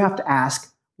is, you have to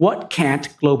ask, what can't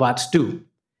Globots do?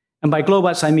 And by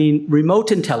Globots, I mean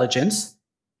remote intelligence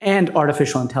and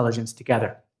artificial intelligence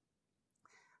together.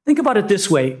 Think about it this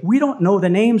way. We don't know the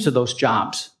names of those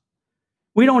jobs.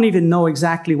 We don't even know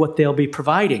exactly what they'll be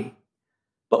providing.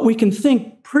 But we can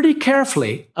think pretty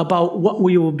carefully about what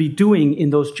we will be doing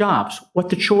in those jobs, what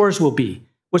the chores will be,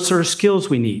 what sort of skills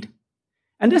we need.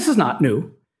 And this is not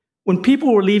new. When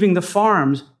people were leaving the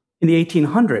farms in the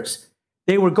 1800s,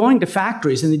 they were going to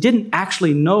factories and they didn't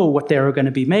actually know what they were going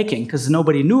to be making because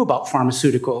nobody knew about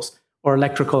pharmaceuticals or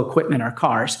electrical equipment or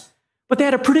cars. But they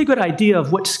had a pretty good idea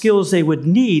of what skills they would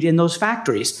need in those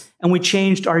factories, and we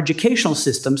changed our educational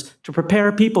systems to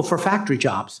prepare people for factory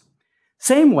jobs.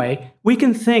 Same way, we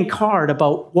can think hard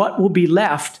about what will be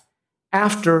left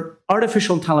after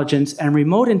artificial intelligence and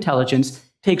remote intelligence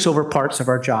takes over parts of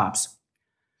our jobs.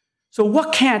 So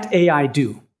what can't AI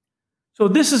do? So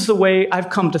this is the way I've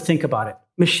come to think about it.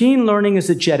 Machine learning is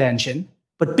a jet engine,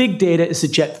 but big data is a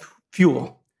jet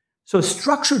fuel. So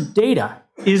structured data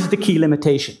is the key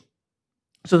limitation.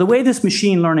 So the way this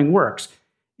machine learning works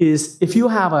is if you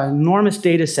have an enormous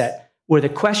data set where the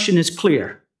question is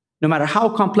clear, no matter how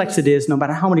complex it is, no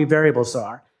matter how many variables there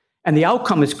are, and the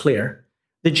outcome is clear,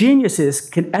 the geniuses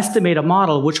can estimate a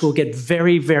model which will get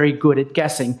very, very good at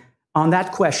guessing on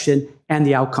that question and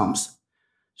the outcomes.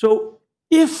 So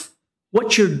if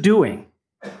what you're doing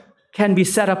can be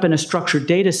set up in a structured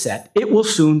data set, it will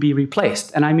soon be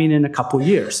replaced, and I mean in a couple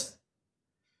years.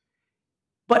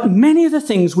 But many of the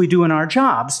things we do in our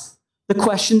jobs, the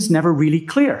question's never really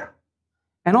clear.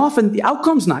 And often the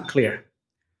outcome's not clear.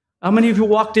 How many of you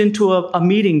walked into a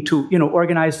meeting to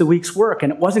organize the week's work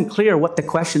and it wasn't clear what the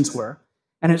questions were?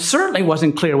 And it certainly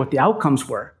wasn't clear what the outcomes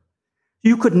were.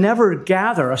 You could never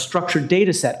gather a structured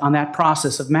data set on that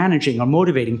process of managing or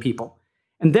motivating people.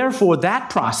 And therefore, that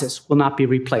process will not be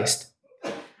replaced.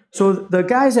 So the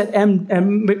guys at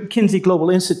McKinsey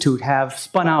Global Institute have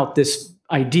spun out this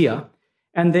idea,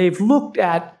 and they've looked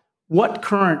at what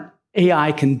current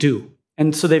AI can do.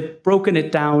 And so they've broken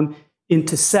it down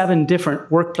into 7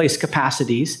 different workplace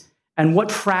capacities and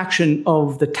what fraction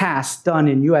of the tasks done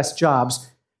in US jobs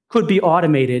could be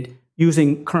automated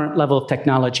using current level of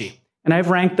technology. And I've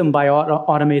ranked them by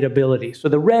automatability. So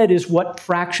the red is what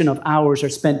fraction of hours are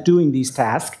spent doing these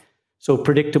tasks. So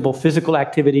predictable physical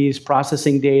activities,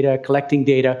 processing data, collecting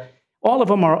data, all of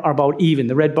them are about even.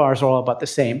 The red bars are all about the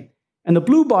same. And the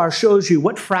blue bar shows you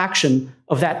what fraction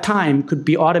of that time could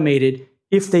be automated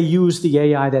if they use the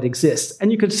AI that exists.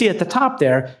 And you can see at the top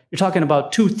there, you're talking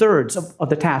about 2/3 of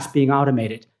the task being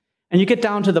automated. And you get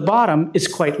down to the bottom, it's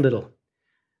quite little.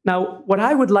 Now, what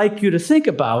I would like you to think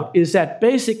about is that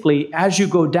basically, as you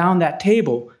go down that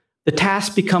table, the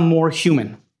tasks become more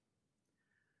human.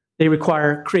 They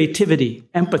require creativity,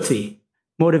 empathy,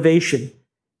 motivation,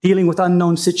 dealing with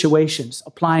unknown situations,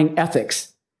 applying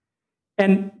ethics.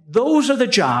 And those are the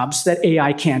jobs that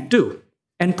AI can't do,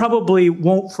 and probably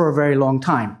won't for a very long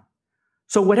time.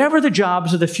 So whatever the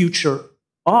jobs of the future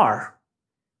are,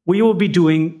 we will be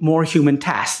doing more human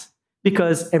tasks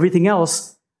because everything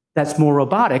else that's more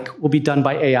robotic will be done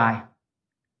by AI.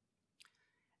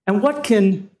 And what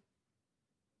can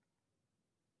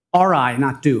RI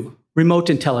not do? Remote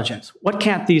intelligence. What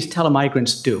can't these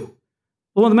telemigrants do?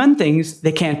 Well, the main things,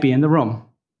 they can't be in the room.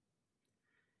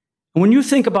 And when you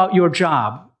think about your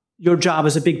job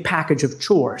is a big package of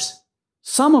chores,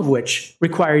 some of which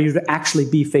require you to actually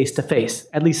be face-to-face,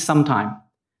 at least sometime.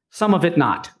 Some of it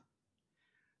not.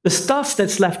 The stuff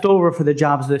that's left over for the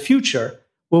jobs of the future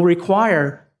will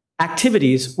require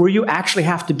activities where you actually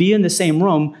have to be in the same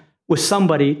room with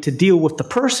somebody to deal with the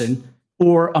person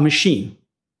or a machine.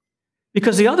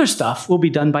 Because the other stuff will be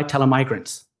done by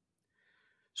telemigrants.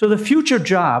 So the future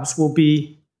jobs will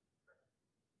be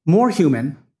more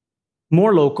human,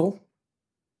 more local,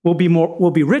 will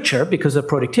be richer because the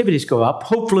productivities go up,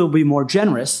 hopefully will be more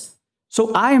generous.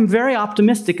 So I am very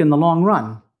optimistic in the long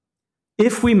run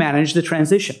if we manage the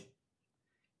transition.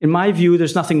 In my view,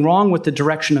 there's nothing wrong with the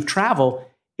direction of travel,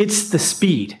 it's the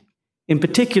speed. In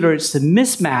particular, it's the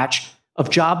mismatch of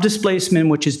job displacement,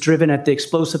 which is driven at the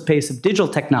explosive pace of digital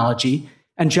technology,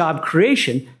 and job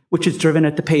creation, which is driven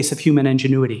at the pace of human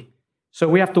ingenuity. So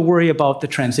we have to worry about the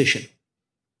transition.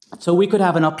 So we could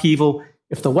have an upheaval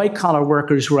if the white-collar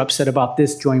workers who are upset about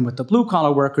this join with the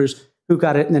blue-collar workers who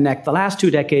got it in the neck the last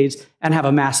 2 decades and have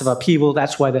a massive upheaval.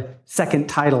 That's why the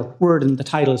second word in the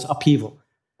title is upheaval.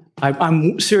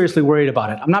 I'm seriously worried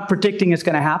about it. I'm not predicting it's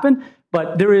going to happen,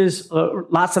 but there is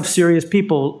lots of serious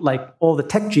people, like all the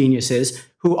tech geniuses,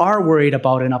 who are worried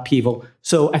about an upheaval.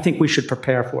 So I think we should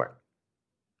prepare for it.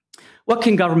 What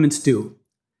can governments do?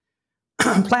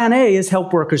 Plan A is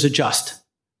help workers adjust.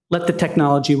 Let the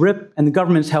technology rip, and the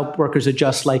governments help workers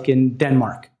adjust, like in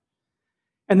Denmark.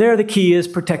 And there the key is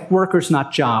protect workers,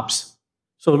 not jobs.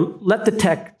 So let the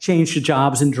tech change the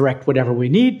jobs and direct whatever we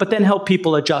need, but then help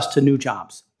people adjust to new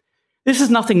jobs. This is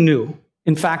nothing new.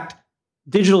 In fact,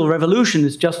 digital revolution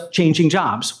is just changing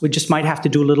jobs. We just might have to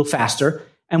do a little faster,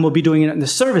 and we'll be doing it in the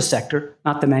service sector,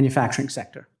 not the manufacturing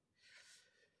sector.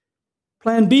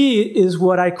 Plan B is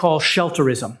what I call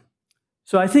shelterism.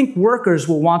 So I think workers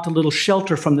will want a little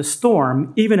shelter from the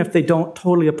storm, even if they don't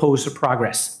totally oppose the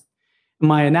progress.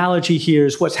 My analogy here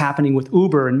is what's happening with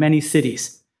Uber in many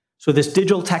cities. So this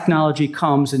digital technology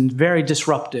comes and very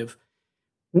disruptive.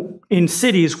 In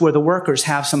cities where the workers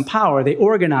have some power, they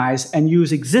organize and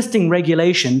use existing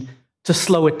regulation to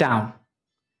slow it down.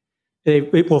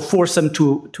 It will force them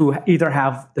to either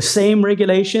have the same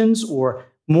regulations or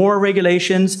more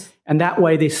regulations, and that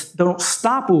way they don't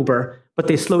stop Uber, but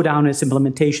they slow down its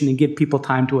implementation and give people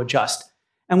time to adjust.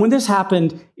 And when this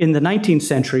happened in the 19th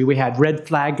century, we had red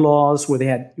flag laws where they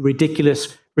had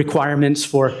ridiculous requirements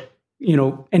for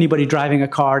anybody driving a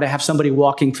car to have somebody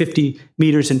walking 50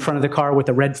 meters in front of the car with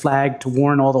a red flag to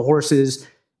warn all the horses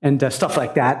and stuff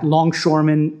like that.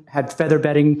 Longshoremen had feather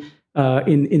bedding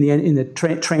in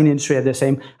the train industry had the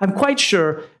same. I'm quite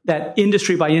sure that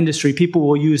industry by industry, people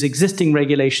will use existing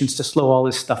regulations to slow all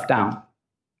this stuff down.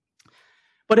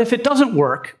 But if it doesn't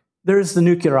work, there's the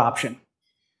nuclear option.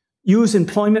 Use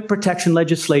employment protection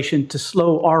legislation to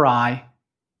slow RI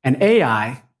and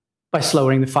AI by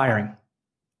slowing the firing.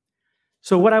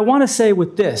 So what I want to say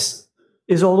with this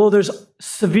is, although there's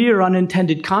severe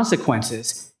unintended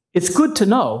consequences, it's good to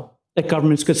know that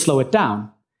governments could slow it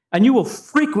down. And you will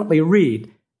frequently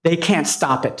read, they can't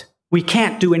stop it. We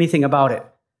can't do anything about it.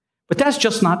 But that's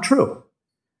just not true.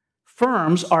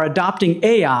 Firms are adopting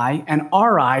AI and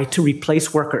RI to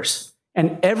replace workers.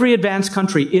 And every advanced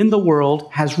country in the world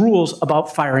has rules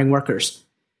about firing workers.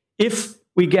 If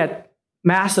we get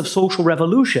massive social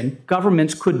revolution,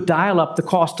 governments could dial up the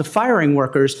cost of firing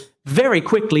workers very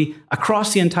quickly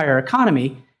across the entire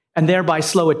economy and thereby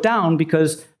slow it down,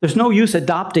 because there's no use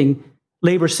adopting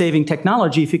labor-saving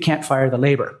technology if you can't fire the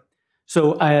labor.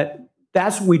 So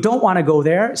we don't want to go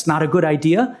there. It's not a good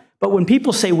idea. But when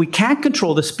people say we can't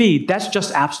control the speed, that's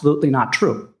just absolutely not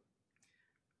true.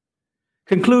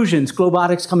 Conclusions: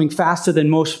 Globotics coming faster than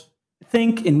most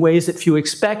think in ways that few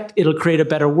expect. It'll create a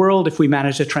better world if we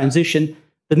manage the transition.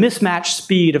 The mismatched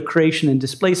speed of creation and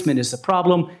displacement is the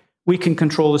problem. We can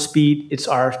control the speed. It's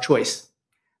our choice.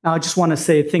 Now, I just want to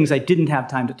say things I didn't have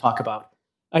time to talk about.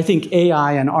 I think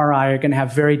AI and RI are going to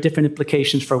have very different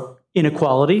implications for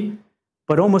inequality,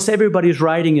 but almost everybody's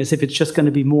writing as if it's just going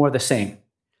to be more the same.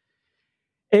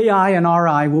 AI and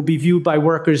RI will be viewed by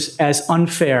workers as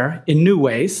unfair in new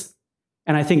ways,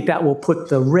 and I think that will put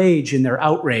the rage in their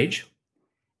outrage.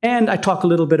 And I talk a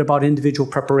little bit about individual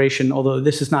preparation, although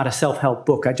this is not a self-help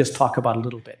book. I just talk about a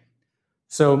little bit.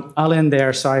 So I'll end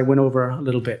there. Sorry, I went over a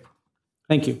little bit.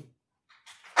 Thank you.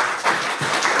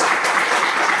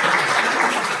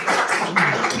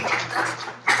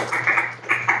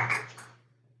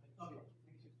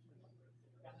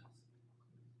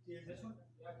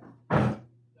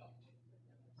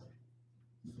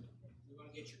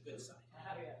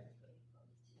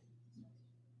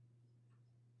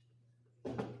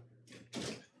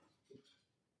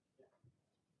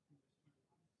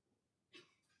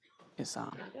 is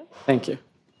on. Thank you.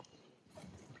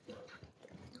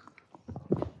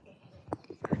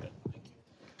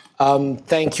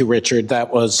 Thank you, Richard.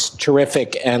 That was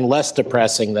terrific and less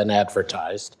depressing than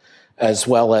advertised, as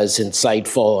well as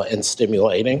insightful and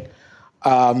stimulating.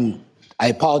 I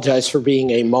apologize for being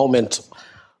a moment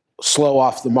slow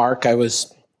off the mark. I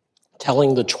was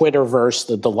telling the Twitterverse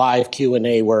that the live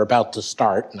Q&A were about to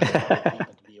start, and I want people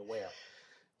to be aware.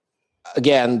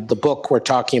 Again, the book we're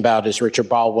talking about is Richard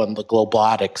Baldwin, The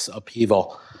Globotics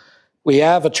Upheaval. We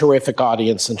have a terrific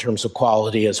audience in terms of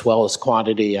quality as well as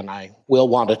quantity, and I will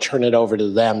want to turn it over to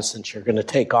them since you're going to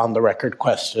take on the record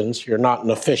questions. You're not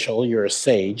an official, you're a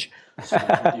sage, so you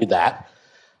can do that.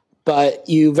 But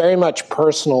you very much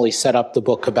personally set up the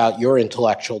book about your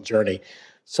intellectual journey.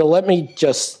 So let me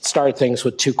just start things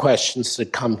with two questions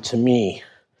that come to me,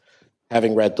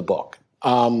 having read the book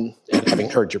and having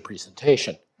heard your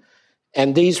presentation.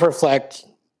 And these reflect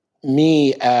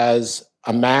me as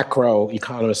a macro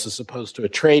economist as opposed to a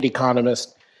trade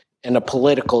economist and a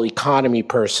political economy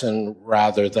person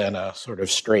rather than a sort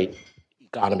of straight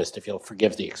economist, if you'll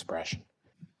forgive the expression.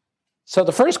 So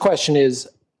the first question is,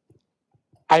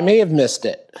 I may have missed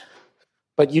it,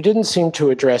 but you didn't seem to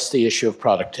address the issue of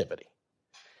productivity.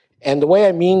 And the way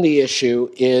I mean the issue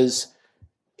is,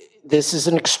 this is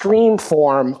an extreme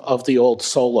form of the old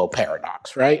Solow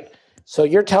paradox, right? So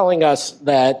you're telling us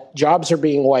that jobs are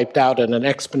being wiped out at an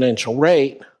exponential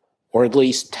rate, or at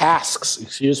least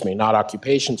tasks, not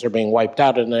occupations, are being wiped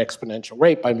out at an exponential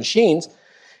rate by machines.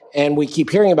 And we keep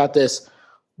hearing about this,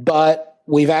 but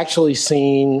we've actually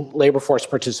seen labor force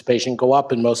participation go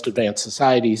up in most advanced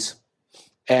societies,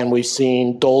 and we've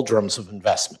seen doldrums of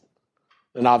investment.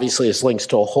 And obviously this links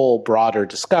to a whole broader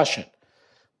discussion.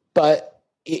 But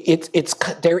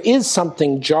there is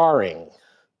something jarring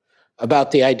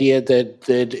about the idea that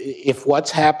if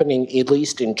what's happening, at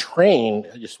least in train,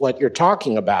 is what you're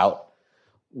talking about,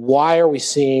 why are we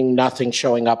seeing nothing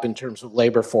showing up in terms of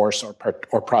labor force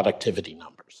or productivity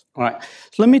numbers? All right.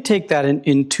 So let me take that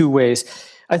in two ways.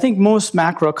 I think most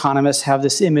macroeconomists have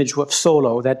this image with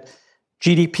Solow, that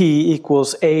GDP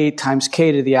equals A times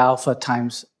K to the alpha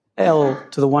times L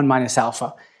to the 1 minus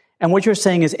alpha. And what you're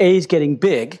saying is A is getting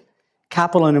big,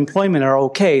 capital and employment are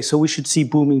okay, so we should see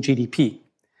booming GDP.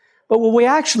 But what we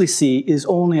actually see is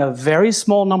only a very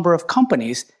small number of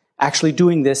companies actually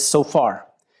doing this so far.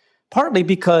 Partly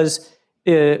because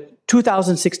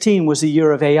 2016 was the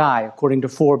year of AI, according to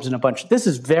Forbes and a bunch. This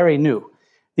is very new.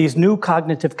 These new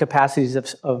cognitive capacities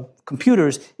of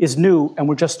computers is new, and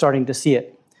we're just starting to see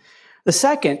it. The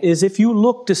second is, if you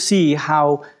look to see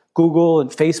how Google and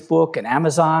Facebook and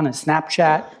Amazon and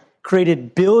Snapchat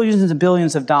created billions and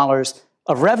billions of dollars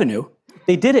of revenue,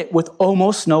 they did it with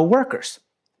almost no workers.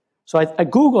 So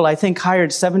Google, I think,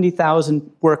 hired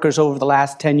 70,000 workers over the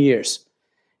last 10 years.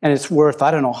 And it's worth,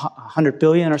 I don't know, 100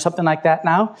 billion or something like that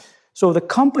now. So the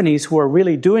companies who are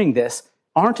really doing this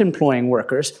aren't employing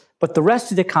workers, but the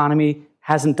rest of the economy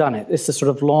hasn't done it. It's a sort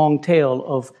of long tail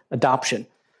of adoption.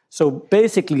 So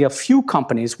basically, a few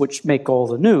companies, which make all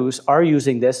the news, are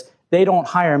using this. They don't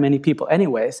hire many people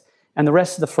anyways, and the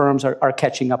rest of the firms are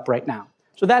catching up right now.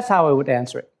 So that's how I would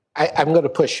answer it. I'm going to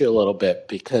push you a little bit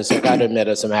because I got to admit,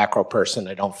 as a macro person,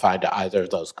 I don't find either of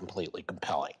those completely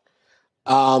compelling.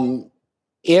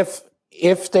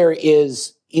 If there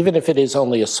is, even if it is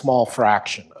only a small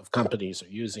fraction of companies are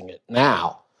using it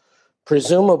now,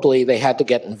 presumably they had to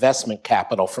get investment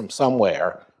capital from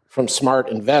somewhere, from smart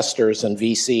investors and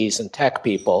VCs and tech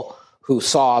people who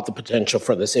saw the potential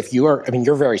for this. If you are, I mean,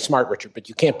 you're very smart, Richard, but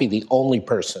you can't be the only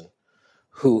person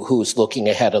who's looking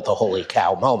ahead of the holy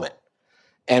cow moment.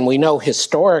 And we know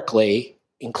historically,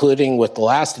 including with the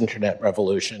last internet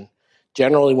revolution,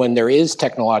 generally when there is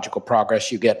technological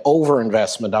progress, you get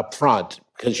overinvestment up front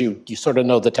because you sort of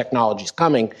know the technology's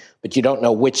coming, but you don't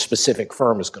know which specific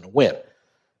firm is going to win.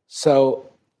 So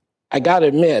I got to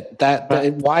admit that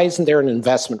why isn't there an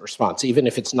investment response, even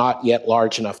if it's not yet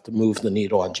large enough to move the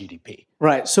needle on GDP?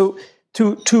 Right. So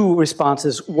two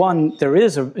responses. One, there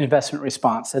is an investment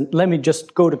response. And let me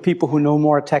just go to people who know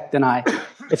more tech than I.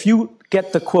 If you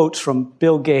get the quotes from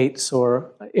Bill Gates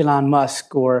or Elon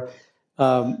Musk or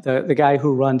the guy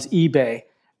who runs eBay,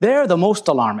 they're the most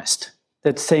alarmist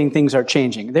that's saying things are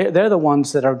changing. They're the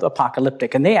ones that are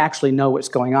apocalyptic, and they actually know what's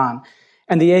going on.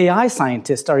 And the AI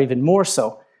scientists are even more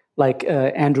so, like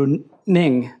Andrew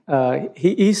Ng.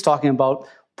 He's talking about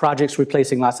projects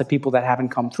replacing lots of people that haven't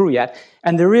come through yet.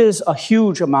 And there is a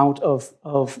huge amount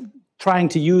of trying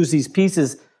to use these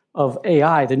pieces of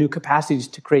AI, the new capacities,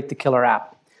 to create the killer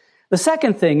app. The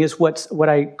second thing is what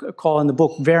I call in the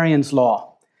book Varian's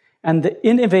Law. And the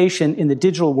innovation in the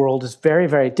digital world is very,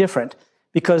 very different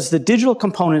because the digital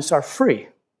components are free.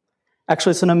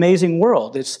 Actually, it's an amazing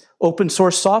world. It's open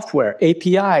source software,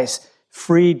 APIs,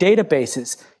 free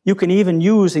databases. You can even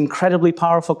use incredibly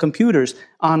powerful computers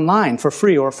online for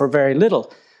free or for very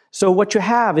little. So what you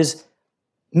have is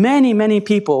many, many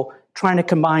people trying to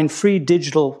combine free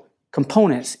digital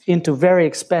components into very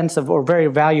expensive or very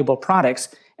valuable products,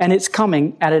 and it's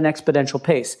coming at an exponential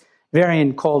pace.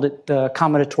 Varian called it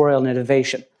combinatorial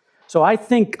innovation. So I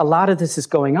think a lot of this is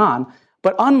going on,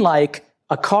 but unlike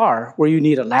a car where you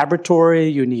need a laboratory,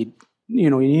 you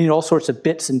need all sorts of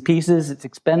bits and pieces, it's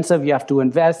expensive, you have to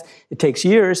invest, it takes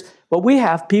years, but we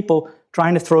have people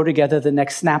trying to throw together the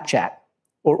next Snapchat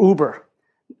or Uber,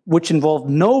 which involve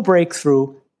no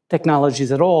breakthrough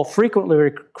technologies at all, frequently were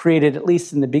created, at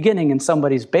least in the beginning, in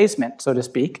somebody's basement, so to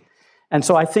speak. And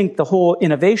so I think the whole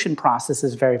innovation process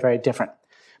is very, very different.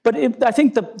 But I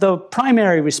think the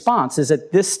primary response is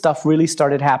that this stuff really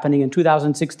started happening in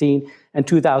 2016 and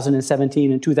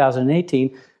 2017 and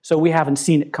 2018, so we haven't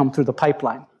seen it come through the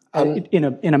pipeline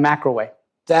in a macro way.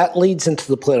 That leads into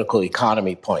the political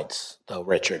economy points, though,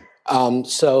 Richard.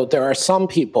 So there are some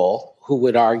people who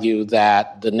would argue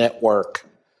that the network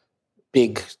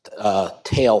big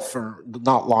tail firm,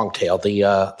 not long tail,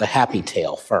 the happy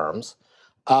tail firms,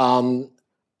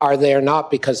 are there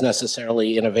not because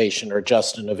necessarily innovation or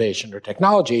just innovation or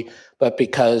technology, but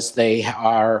because they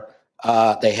have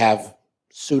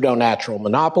pseudo-natural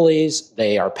monopolies,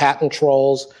 they are patent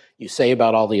trolls. You say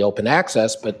about all the open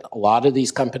access, but a lot of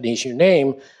these companies you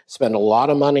name spend a lot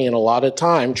of money and a lot of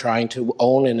time trying to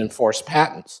own and enforce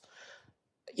patents.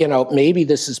 You know, maybe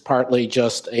this is partly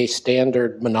just a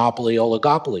standard monopoly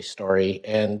oligopoly story.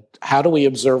 And how do we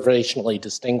observationally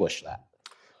distinguish that?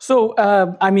 So,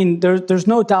 I mean, there's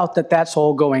no doubt that that's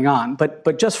all going on.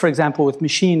 But just for example, with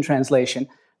machine translation,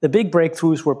 the big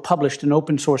breakthroughs were published in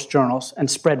open source journals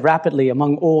and spread rapidly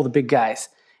among all the big guys.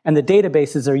 And the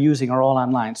databases they're using are all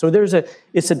online. So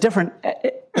it's a different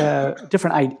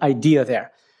idea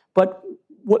there. But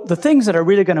the things that are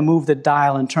really going to move the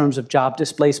dial in terms of job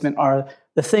displacement are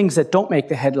the things that don't make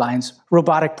the headlines: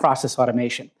 robotic process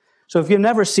automation. So if you've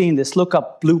never seen this, look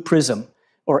up Blue Prism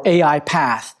or AI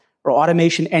Path or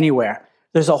Automation Anywhere.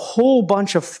 There's a whole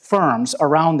bunch of firms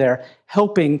around there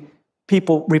helping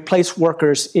people replace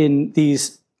workers in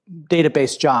these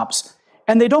database jobs.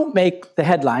 And they don't make the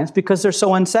headlines because they're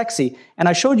so unsexy. And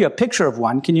I showed you a picture of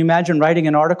one. Can you imagine writing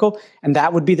an article and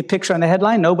that would be the picture on the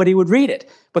headline? Nobody would read it.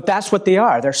 But that's what they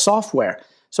are. They're software.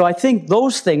 So I think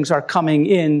those things are coming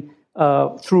in they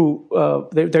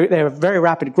have a very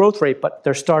rapid growth rate, but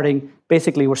they're starting,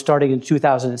 basically we're starting in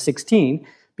 2016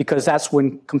 because that's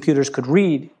when computers could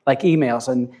read like emails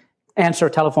and answer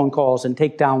telephone calls and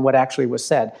take down what actually was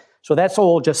said. So that's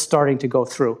all just starting to go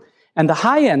through. And the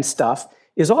high-end stuff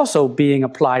is also being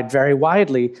applied very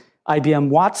widely. IBM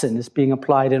Watson is being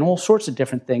applied in all sorts of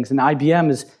different things, and IBM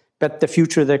has bet the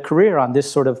future of their career on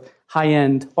this sort of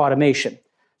high-end automation.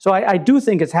 So I do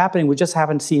think it's happening. We just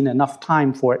haven't seen enough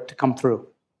time for it to come through.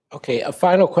 Okay, a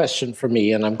final question for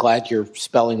me, and I'm glad you're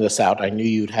spelling this out. I knew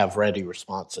you'd have ready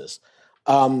responses.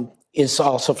 Is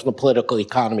also from the political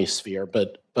economy sphere,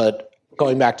 but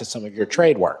going back to some of your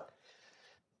trade work.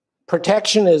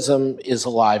 Protectionism is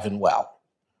alive and well.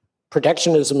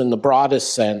 Protectionism in the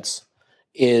broadest sense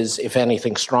is, if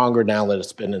anything, stronger now than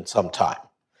it's been in some time.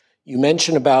 You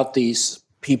mentioned about these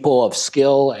people of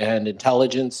skill and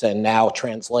intelligence and now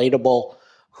translatable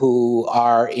who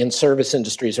are in service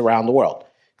industries around the world.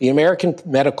 The American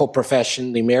medical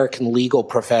profession, the American legal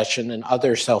profession, and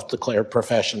other self-declared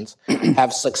professions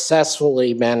have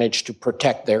successfully managed to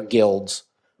protect their guilds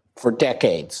for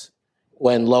decades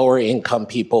when lower income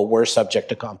people were subject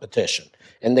to competition.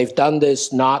 And they've done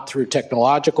this not through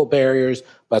technological barriers,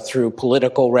 but through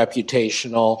political,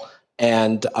 reputational,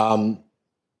 and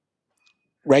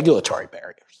regulatory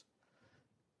barriers.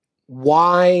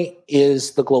 Why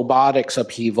is the Globotics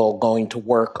upheaval going to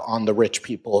work on the rich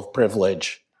people of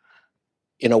privilege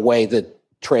in a way that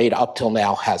trade up till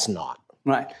now has not?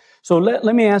 Right. So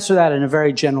let me answer that in a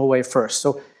very general way first.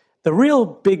 So the real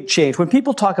big change, when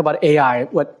people talk about AI,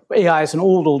 what AI is an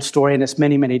old story and it's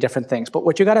many, many different things. But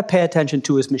what you got to pay attention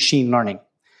to is machine learning.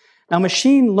 Now,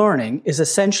 machine learning is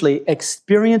essentially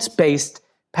experience-based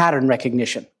pattern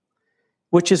recognition,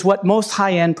 which is what most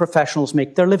high-end professionals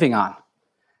make their living on.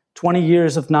 20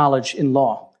 years of knowledge in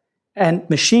law. And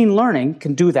machine learning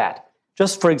can do that.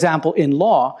 Just for example, in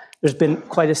law, there's been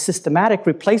quite a systematic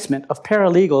replacement of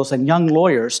paralegals and young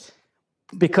lawyers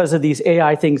because of these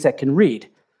AI things that can read.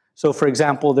 So for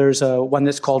example, there's one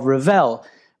that's called Revel,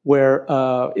 where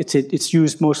it's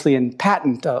used mostly in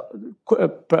patent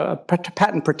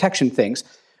protection things,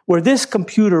 where this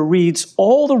computer reads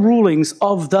all the rulings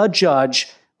of the judge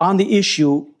on the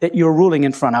issue that you're ruling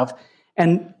in front of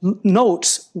and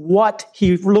notes what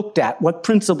he looked at, what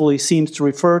principle he seems to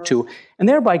refer to, and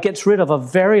thereby gets rid of a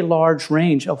very large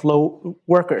range of low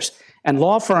workers. And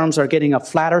law firms are getting a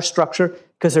flatter structure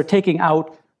because they're taking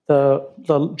out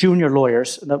the junior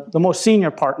lawyers. The most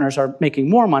senior partners are making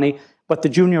more money, but the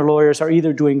junior lawyers are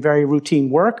either doing very routine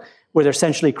work, where they're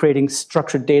essentially creating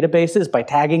structured databases by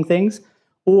tagging things,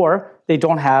 or they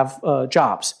don't have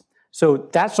jobs. So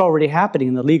that's already happening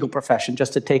in the legal profession,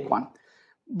 just to take one.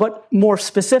 But more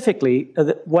specifically,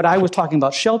 what I was talking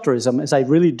about shelterism is I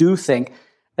really do think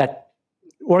that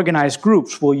organized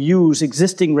groups will use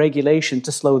existing regulation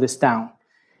to slow this down.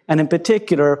 And in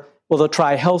particular, well, they'll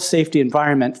try health, safety,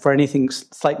 environment for anything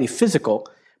slightly physical,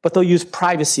 but they'll use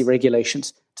privacy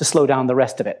regulations to slow down the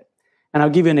rest of it. And I'll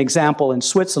give you an example. In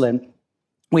Switzerland,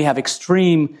 we have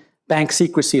extreme bank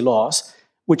secrecy laws,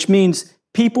 which means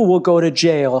people will go to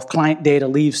jail if client data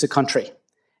leaves the country.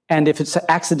 And if it's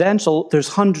accidental, there's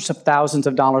hundreds of thousands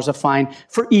of dollars of fine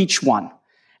for each one.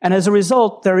 And as a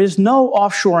result, there is no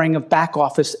offshoring of back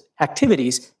office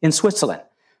activities in Switzerland.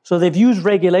 So they've used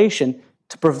regulation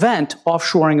to prevent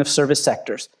offshoring of service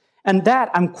sectors. And that,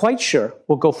 I'm quite sure,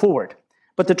 will go forward.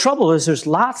 But the trouble is there's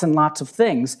lots and lots of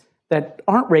things that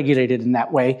aren't regulated in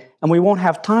that way, and we won't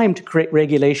have time to create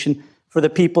regulation for the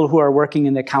people who are working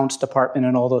in the accounts department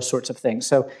and all those sorts of things.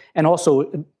 So, and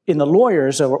also in the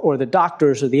lawyers or the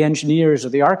doctors or the engineers or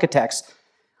the architects,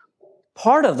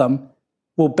 part of them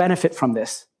will benefit from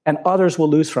this and others will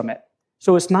lose from it.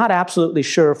 So it's not absolutely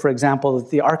sure, for example, that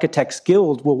the Architects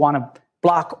Guild will want to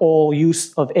block all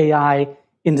use of AI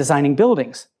in designing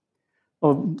buildings.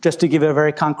 Well, just to give a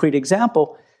very concrete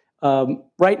example,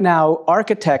 right now,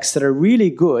 architects that are really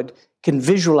good can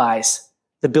visualize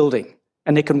the building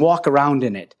and they can walk around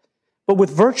in it. But with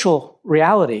virtual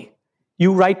reality,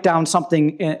 you write down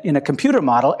something in a computer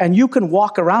model and you can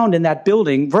walk around in that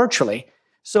building virtually.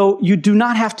 So you do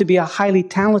not have to be a highly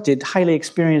talented, highly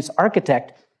experienced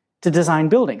architect to design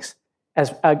buildings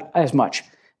as much.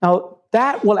 Now,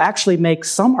 that will actually make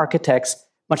some architects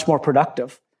much more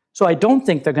productive. So I don't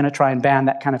think they're going to try and ban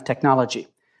that kind of technology.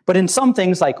 But in some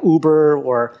things like Uber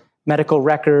or medical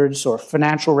records or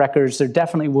financial records, there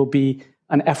definitely will be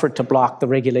an effort to block the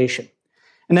regulation.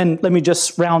 And then let me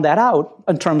just round that out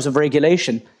in terms of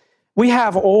regulation. We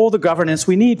have all the governance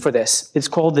we need for this. It's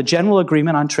called the General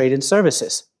Agreement on Trade and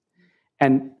Services.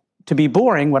 And to be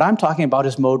boring, what I'm talking about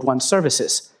is Mode 1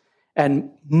 services.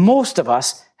 And most of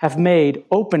us have made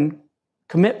open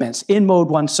commitments in Mode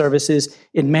 1 services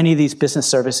in many of these business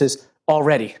services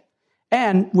already.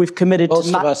 And we've committed most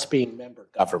to not... Most of us being member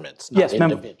governments, not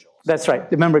individuals. That's right,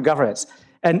 the member governments.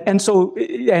 And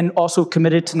also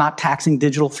committed to not taxing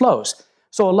digital flows.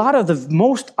 So a lot of the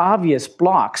most obvious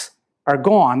blocks are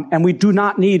gone, and we do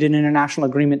not need an international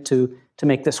agreement to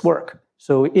make this work.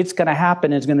 So it's going to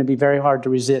happen. It's going to be very hard to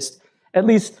resist. At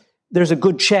least there's a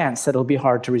good chance that it'll be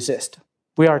hard to resist.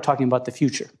 We are talking about the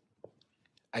future.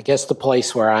 I guess the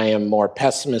place where I am more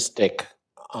pessimistic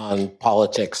on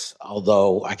politics,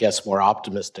 although I guess more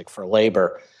optimistic for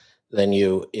labor than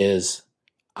you, is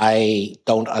I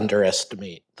don't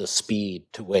underestimate the speed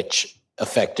to which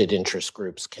affected interest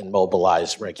groups can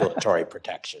mobilize regulatory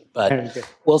protection. But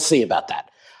we'll see about that.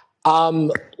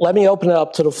 Let me open it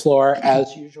up to the floor.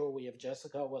 As usual, we have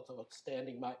Jessica with a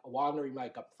standing mic, a wandering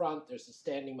mic up front. There's a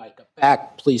standing mic up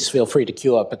back. Please feel free to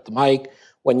queue up at the mic.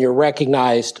 When you're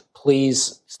recognized,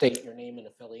 please state your name and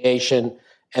affiliation,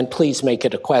 and please make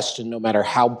it a question, no matter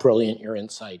how brilliant your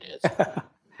insight is.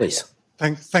 Please.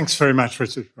 Thanks very much,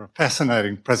 Richard, for a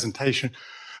fascinating presentation.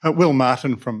 Will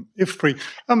Martin from IFPRI.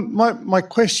 My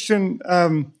question,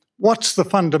 what's the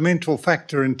fundamental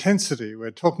factor intensity we're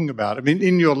talking about? I mean,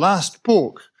 in your last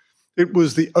book, it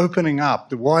was the opening up,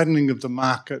 the widening of the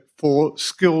market for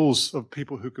skills of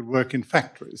people who could work in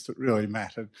factories that really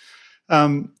mattered.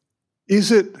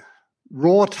 Is it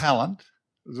raw talent,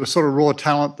 the sort of raw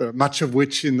talent, that much of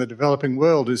which in the developing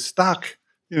world is stuck,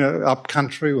 up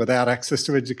country without access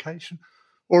to education?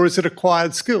 Or is it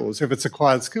acquired skills? If it's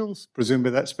acquired skills,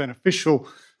 presumably that's beneficial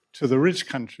to the rich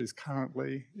countries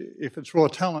currently. If it's raw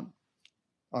talent,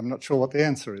 I'm not sure what the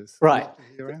answer is. Right.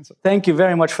 Your answer. Thank you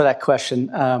very much for that question.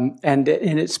 And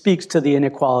it speaks to the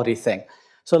inequality thing.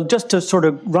 So just to sort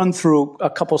of run through a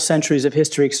couple centuries of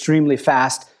history extremely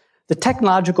fast, the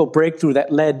technological breakthrough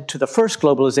that led to the first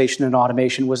globalization and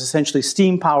automation was essentially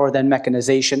steam power, then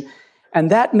mechanization. And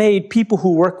that made people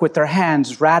who work with their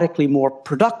hands radically more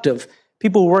productive.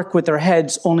 People who work with their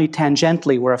heads only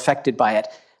tangentially were affected by it.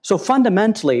 So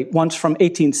fundamentally, once from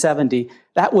 1870,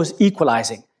 that was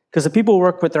equalizing, because the people who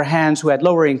worked with their hands who had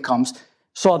lower incomes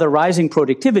saw the rising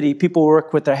productivity. People who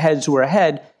work with their heads who were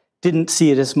ahead didn't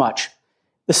see it as much.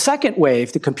 The second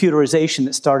wave, the computerization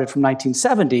that started from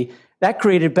 1970, that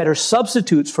created better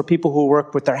substitutes for people who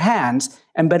work with their hands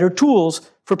and better tools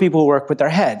for people who work with their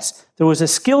heads. There was a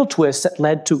skill twist that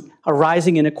led to a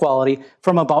rising inequality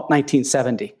from about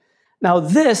 1970. Now,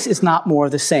 this is not more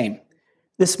of the same.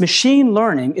 This machine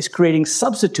learning is creating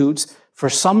substitutes for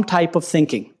some type of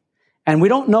thinking. And we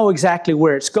don't know exactly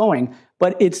where it's going,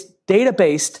 but it's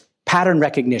data-based pattern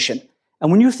recognition.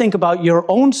 And when you think about your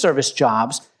own service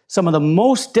jobs, some of the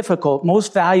most difficult,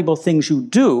 most valuable things you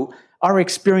do are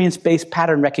experience-based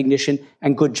pattern recognition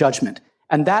and good judgment.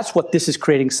 And that's what this is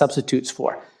creating substitutes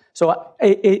for. So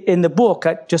in the book,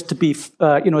 just to be,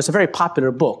 it's a very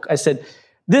popular book, I said,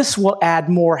 this will add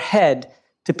more head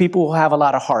to people who have a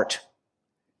lot of heart.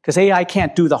 Because AI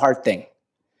can't do the hard thing.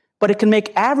 But it can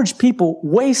make average people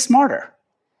way smarter.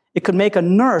 It could make a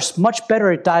nurse much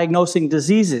better at diagnosing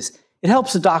diseases. It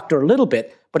helps the doctor a little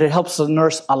bit, but it helps the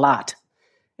nurse a lot.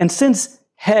 And since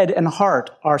head and heart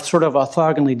are sort of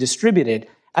orthogonally distributed,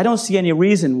 I don't see any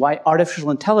reason why artificial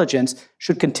intelligence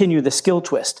should continue the skill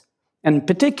twist. And in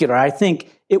particular, I think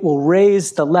it will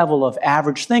raise the level of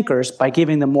average thinkers by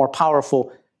giving them more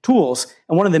powerful tools.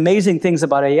 And one of the amazing things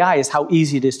about AI is how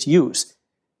easy it is to use.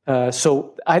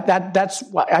 So that's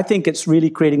why I think it's really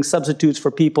creating substitutes for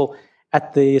people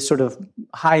at the sort of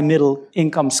high middle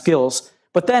income skills,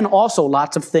 but then also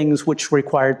lots of things which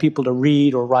required people to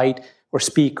read or write or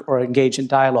speak or engage in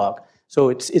dialogue. So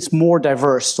it's more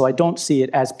diverse, so I don't see it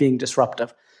as being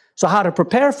disruptive. So how to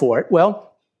prepare for it?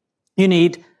 Well, you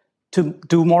need to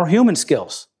do more human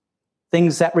skills,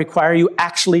 things that require you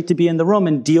actually to be in the room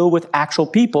and deal with actual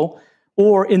people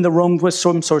or in the room with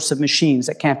some sorts of machines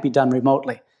that can't be done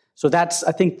remotely. So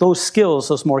I think those skills,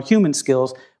 those more human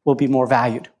skills, will be more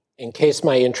valued. In case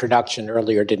my introduction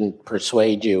earlier didn't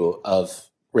persuade you of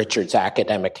Richard's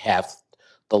academic heft,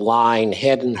 the line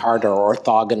head and heart are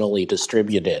orthogonally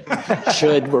distributed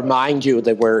should remind you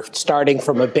that we're starting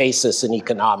from a basis in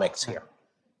economics here.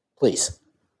 Please.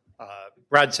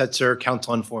 Brad Setzer,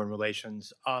 Council on Foreign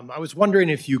Relations. I was wondering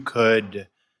if you could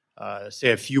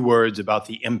say a few words about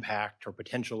the impact or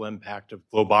potential impact of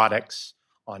Globotics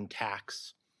on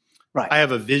tax. Right. I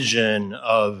have a vision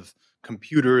of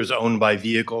computers owned by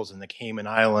vehicles in the Cayman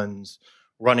Islands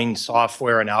running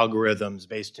software and algorithms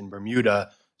based in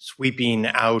Bermuda, sweeping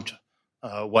out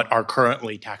what are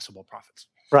currently taxable profits.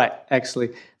 Right,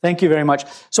 excellent. Thank you very much.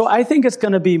 So I think it's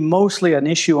going to be mostly an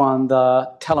issue on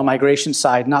the telemigration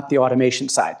side, not the automation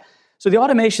side. So the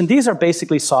automation, these are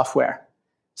basically software.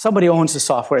 Somebody owns the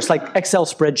software. It's like Excel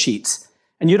spreadsheets.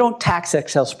 And you don't tax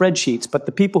Excel spreadsheets, but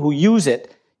the people who use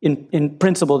it, in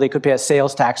principle, they could pay a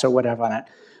sales tax or whatever on it.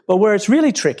 But where it's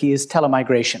really tricky is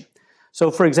telemigration. So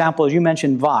for example, you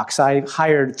mentioned Vox. I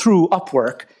hired through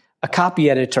Upwork a copy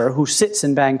editor who sits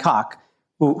in Bangkok,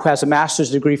 who has a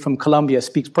master's degree from Columbia,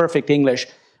 speaks perfect English,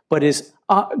 but is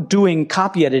doing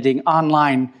copy editing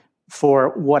online for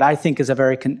what I think is a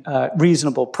very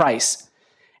reasonable price.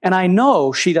 And I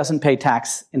know she doesn't pay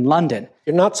tax in London.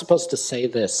 You're not supposed to say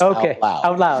this out loud.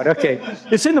 Out loud, okay.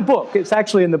 It's in the book. It's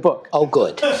actually in the book. Oh,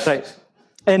 good. Right.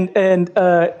 And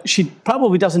she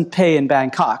probably doesn't pay in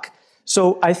Bangkok.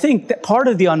 So I think that part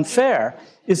of the unfair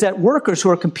is that workers who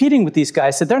are competing with these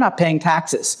guys said they're not paying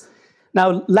taxes.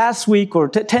 Now, last week or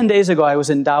 10 days ago, I was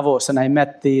in Davos and I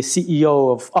met the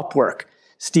CEO of Upwork,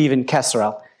 Stephen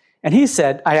Kesserel. And he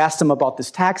said, I asked him about this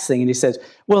tax thing, and he said,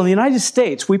 well, in the United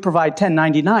States, we provide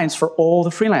 1099s for all the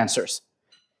freelancers.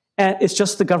 And it's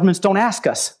just the governments don't ask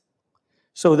us.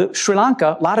 So Sri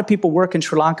Lanka, a lot of people work in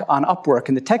Sri Lanka on Upwork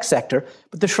in the tech sector,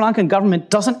 but the Sri Lankan government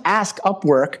doesn't ask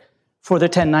Upwork for their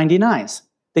 1099s.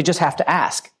 They just have to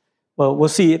ask. Well, we'll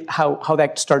see how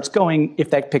that starts going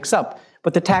if that picks up.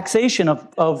 But the taxation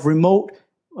of remote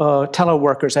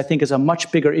teleworkers, I think, is a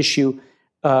much bigger issue.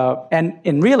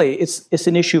 And really, it's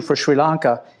an issue for Sri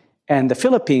Lanka and the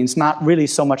Philippines, not really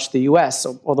so much the US,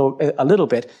 although a little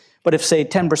bit. But if, say,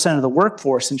 10% of the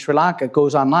workforce in Sri Lanka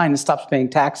goes online and stops paying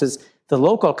taxes to the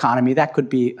local economy, that could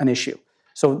be an issue.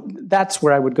 So that's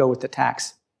where I would go with the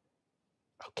tax.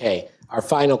 Okay. Our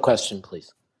final question,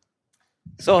 please.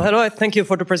 So, hello, thank you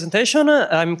for the presentation.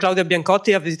 I'm Claudia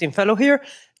Biancotti, a visiting fellow here.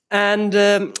 And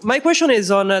my question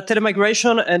is on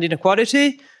telemigration and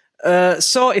inequality.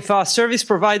 So if a service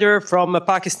provider from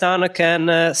Pakistan can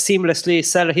seamlessly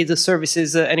sell his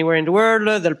services anywhere in the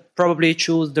world, they'll probably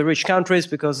choose the rich countries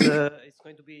because it's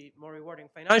going to be more rewarding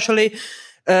financially.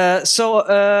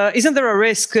 So isn't there a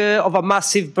risk of a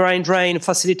massive brain drain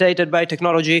facilitated by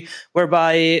technology,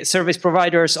 whereby service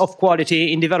providers of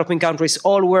quality in developing countries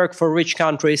all work for rich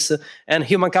countries and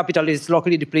human capital is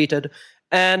locally depleted?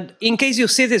 And in case you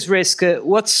see this risk,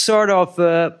 what sort of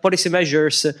policy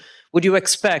measures would you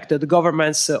expect the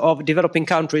governments of developing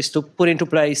countries to put into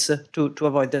place to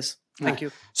avoid this? Thank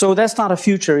you. So that's not a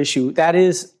future issue. That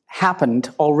is happened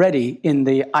already in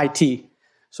the IT.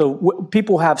 So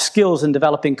people who have skills in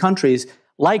developing countries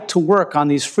like to work on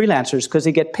these freelancers because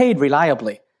they get paid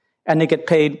reliably. And they get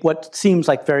paid what seems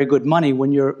like very good money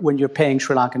when you're paying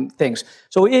Sri Lankan things.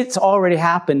 So it's already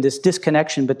happened, this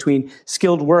disconnection between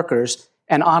skilled workers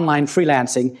and online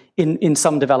freelancing in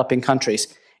some developing countries.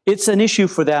 It's an issue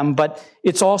for them, but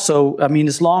it's also, I mean,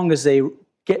 as long as they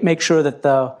make sure that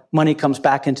the money comes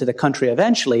back into the country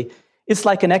eventually, it's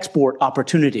like an export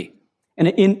opportunity. And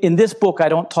in this book, I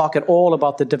don't talk at all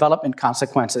about the development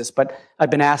consequences, but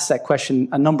I've been asked that question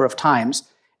a number of times.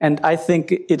 And I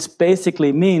think it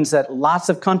basically means that lots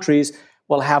of countries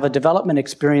will have a development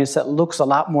experience that looks a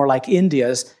lot more like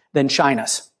India's than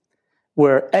China's,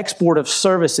 where export of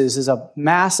services is a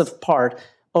massive part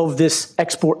of this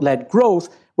export-led growth,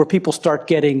 where people start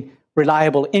getting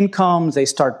reliable incomes, they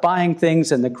start buying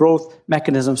things, and the growth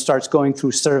mechanism starts going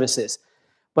through services.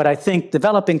 But I think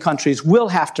developing countries will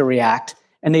have to react,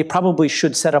 and they probably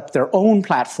should set up their own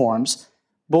platforms,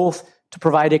 both to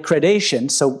provide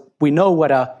accreditation, so we know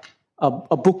what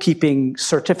a bookkeeping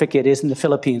certificate is in the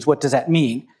Philippines, what does that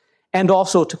mean, and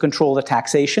also to control the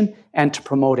taxation and to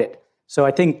promote it. So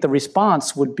I think the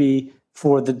response would be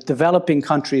for the developing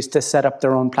countries to set up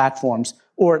their own platforms,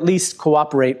 or at least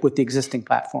cooperate with the existing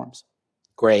platforms.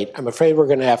 Great. I'm afraid we're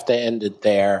going to have to end it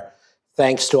there.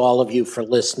 Thanks to all of you for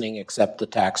listening, except the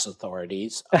tax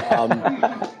authorities.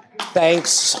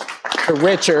 Thanks to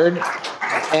Richard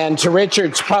and to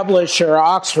Richard's publisher,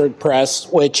 Oxford Press,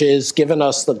 which has given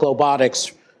us the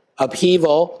Globotics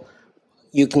Upheaval.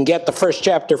 You can get the first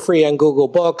chapter free on Google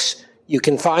Books. You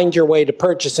can find your way to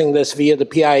purchasing this via the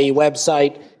PIIE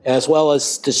website, as well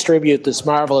as distribute this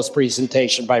marvelous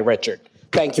presentation by Richard.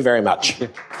 Thank you very much.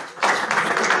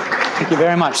 Thank you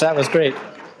very much. That was great.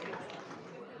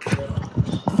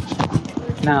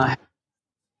 Now.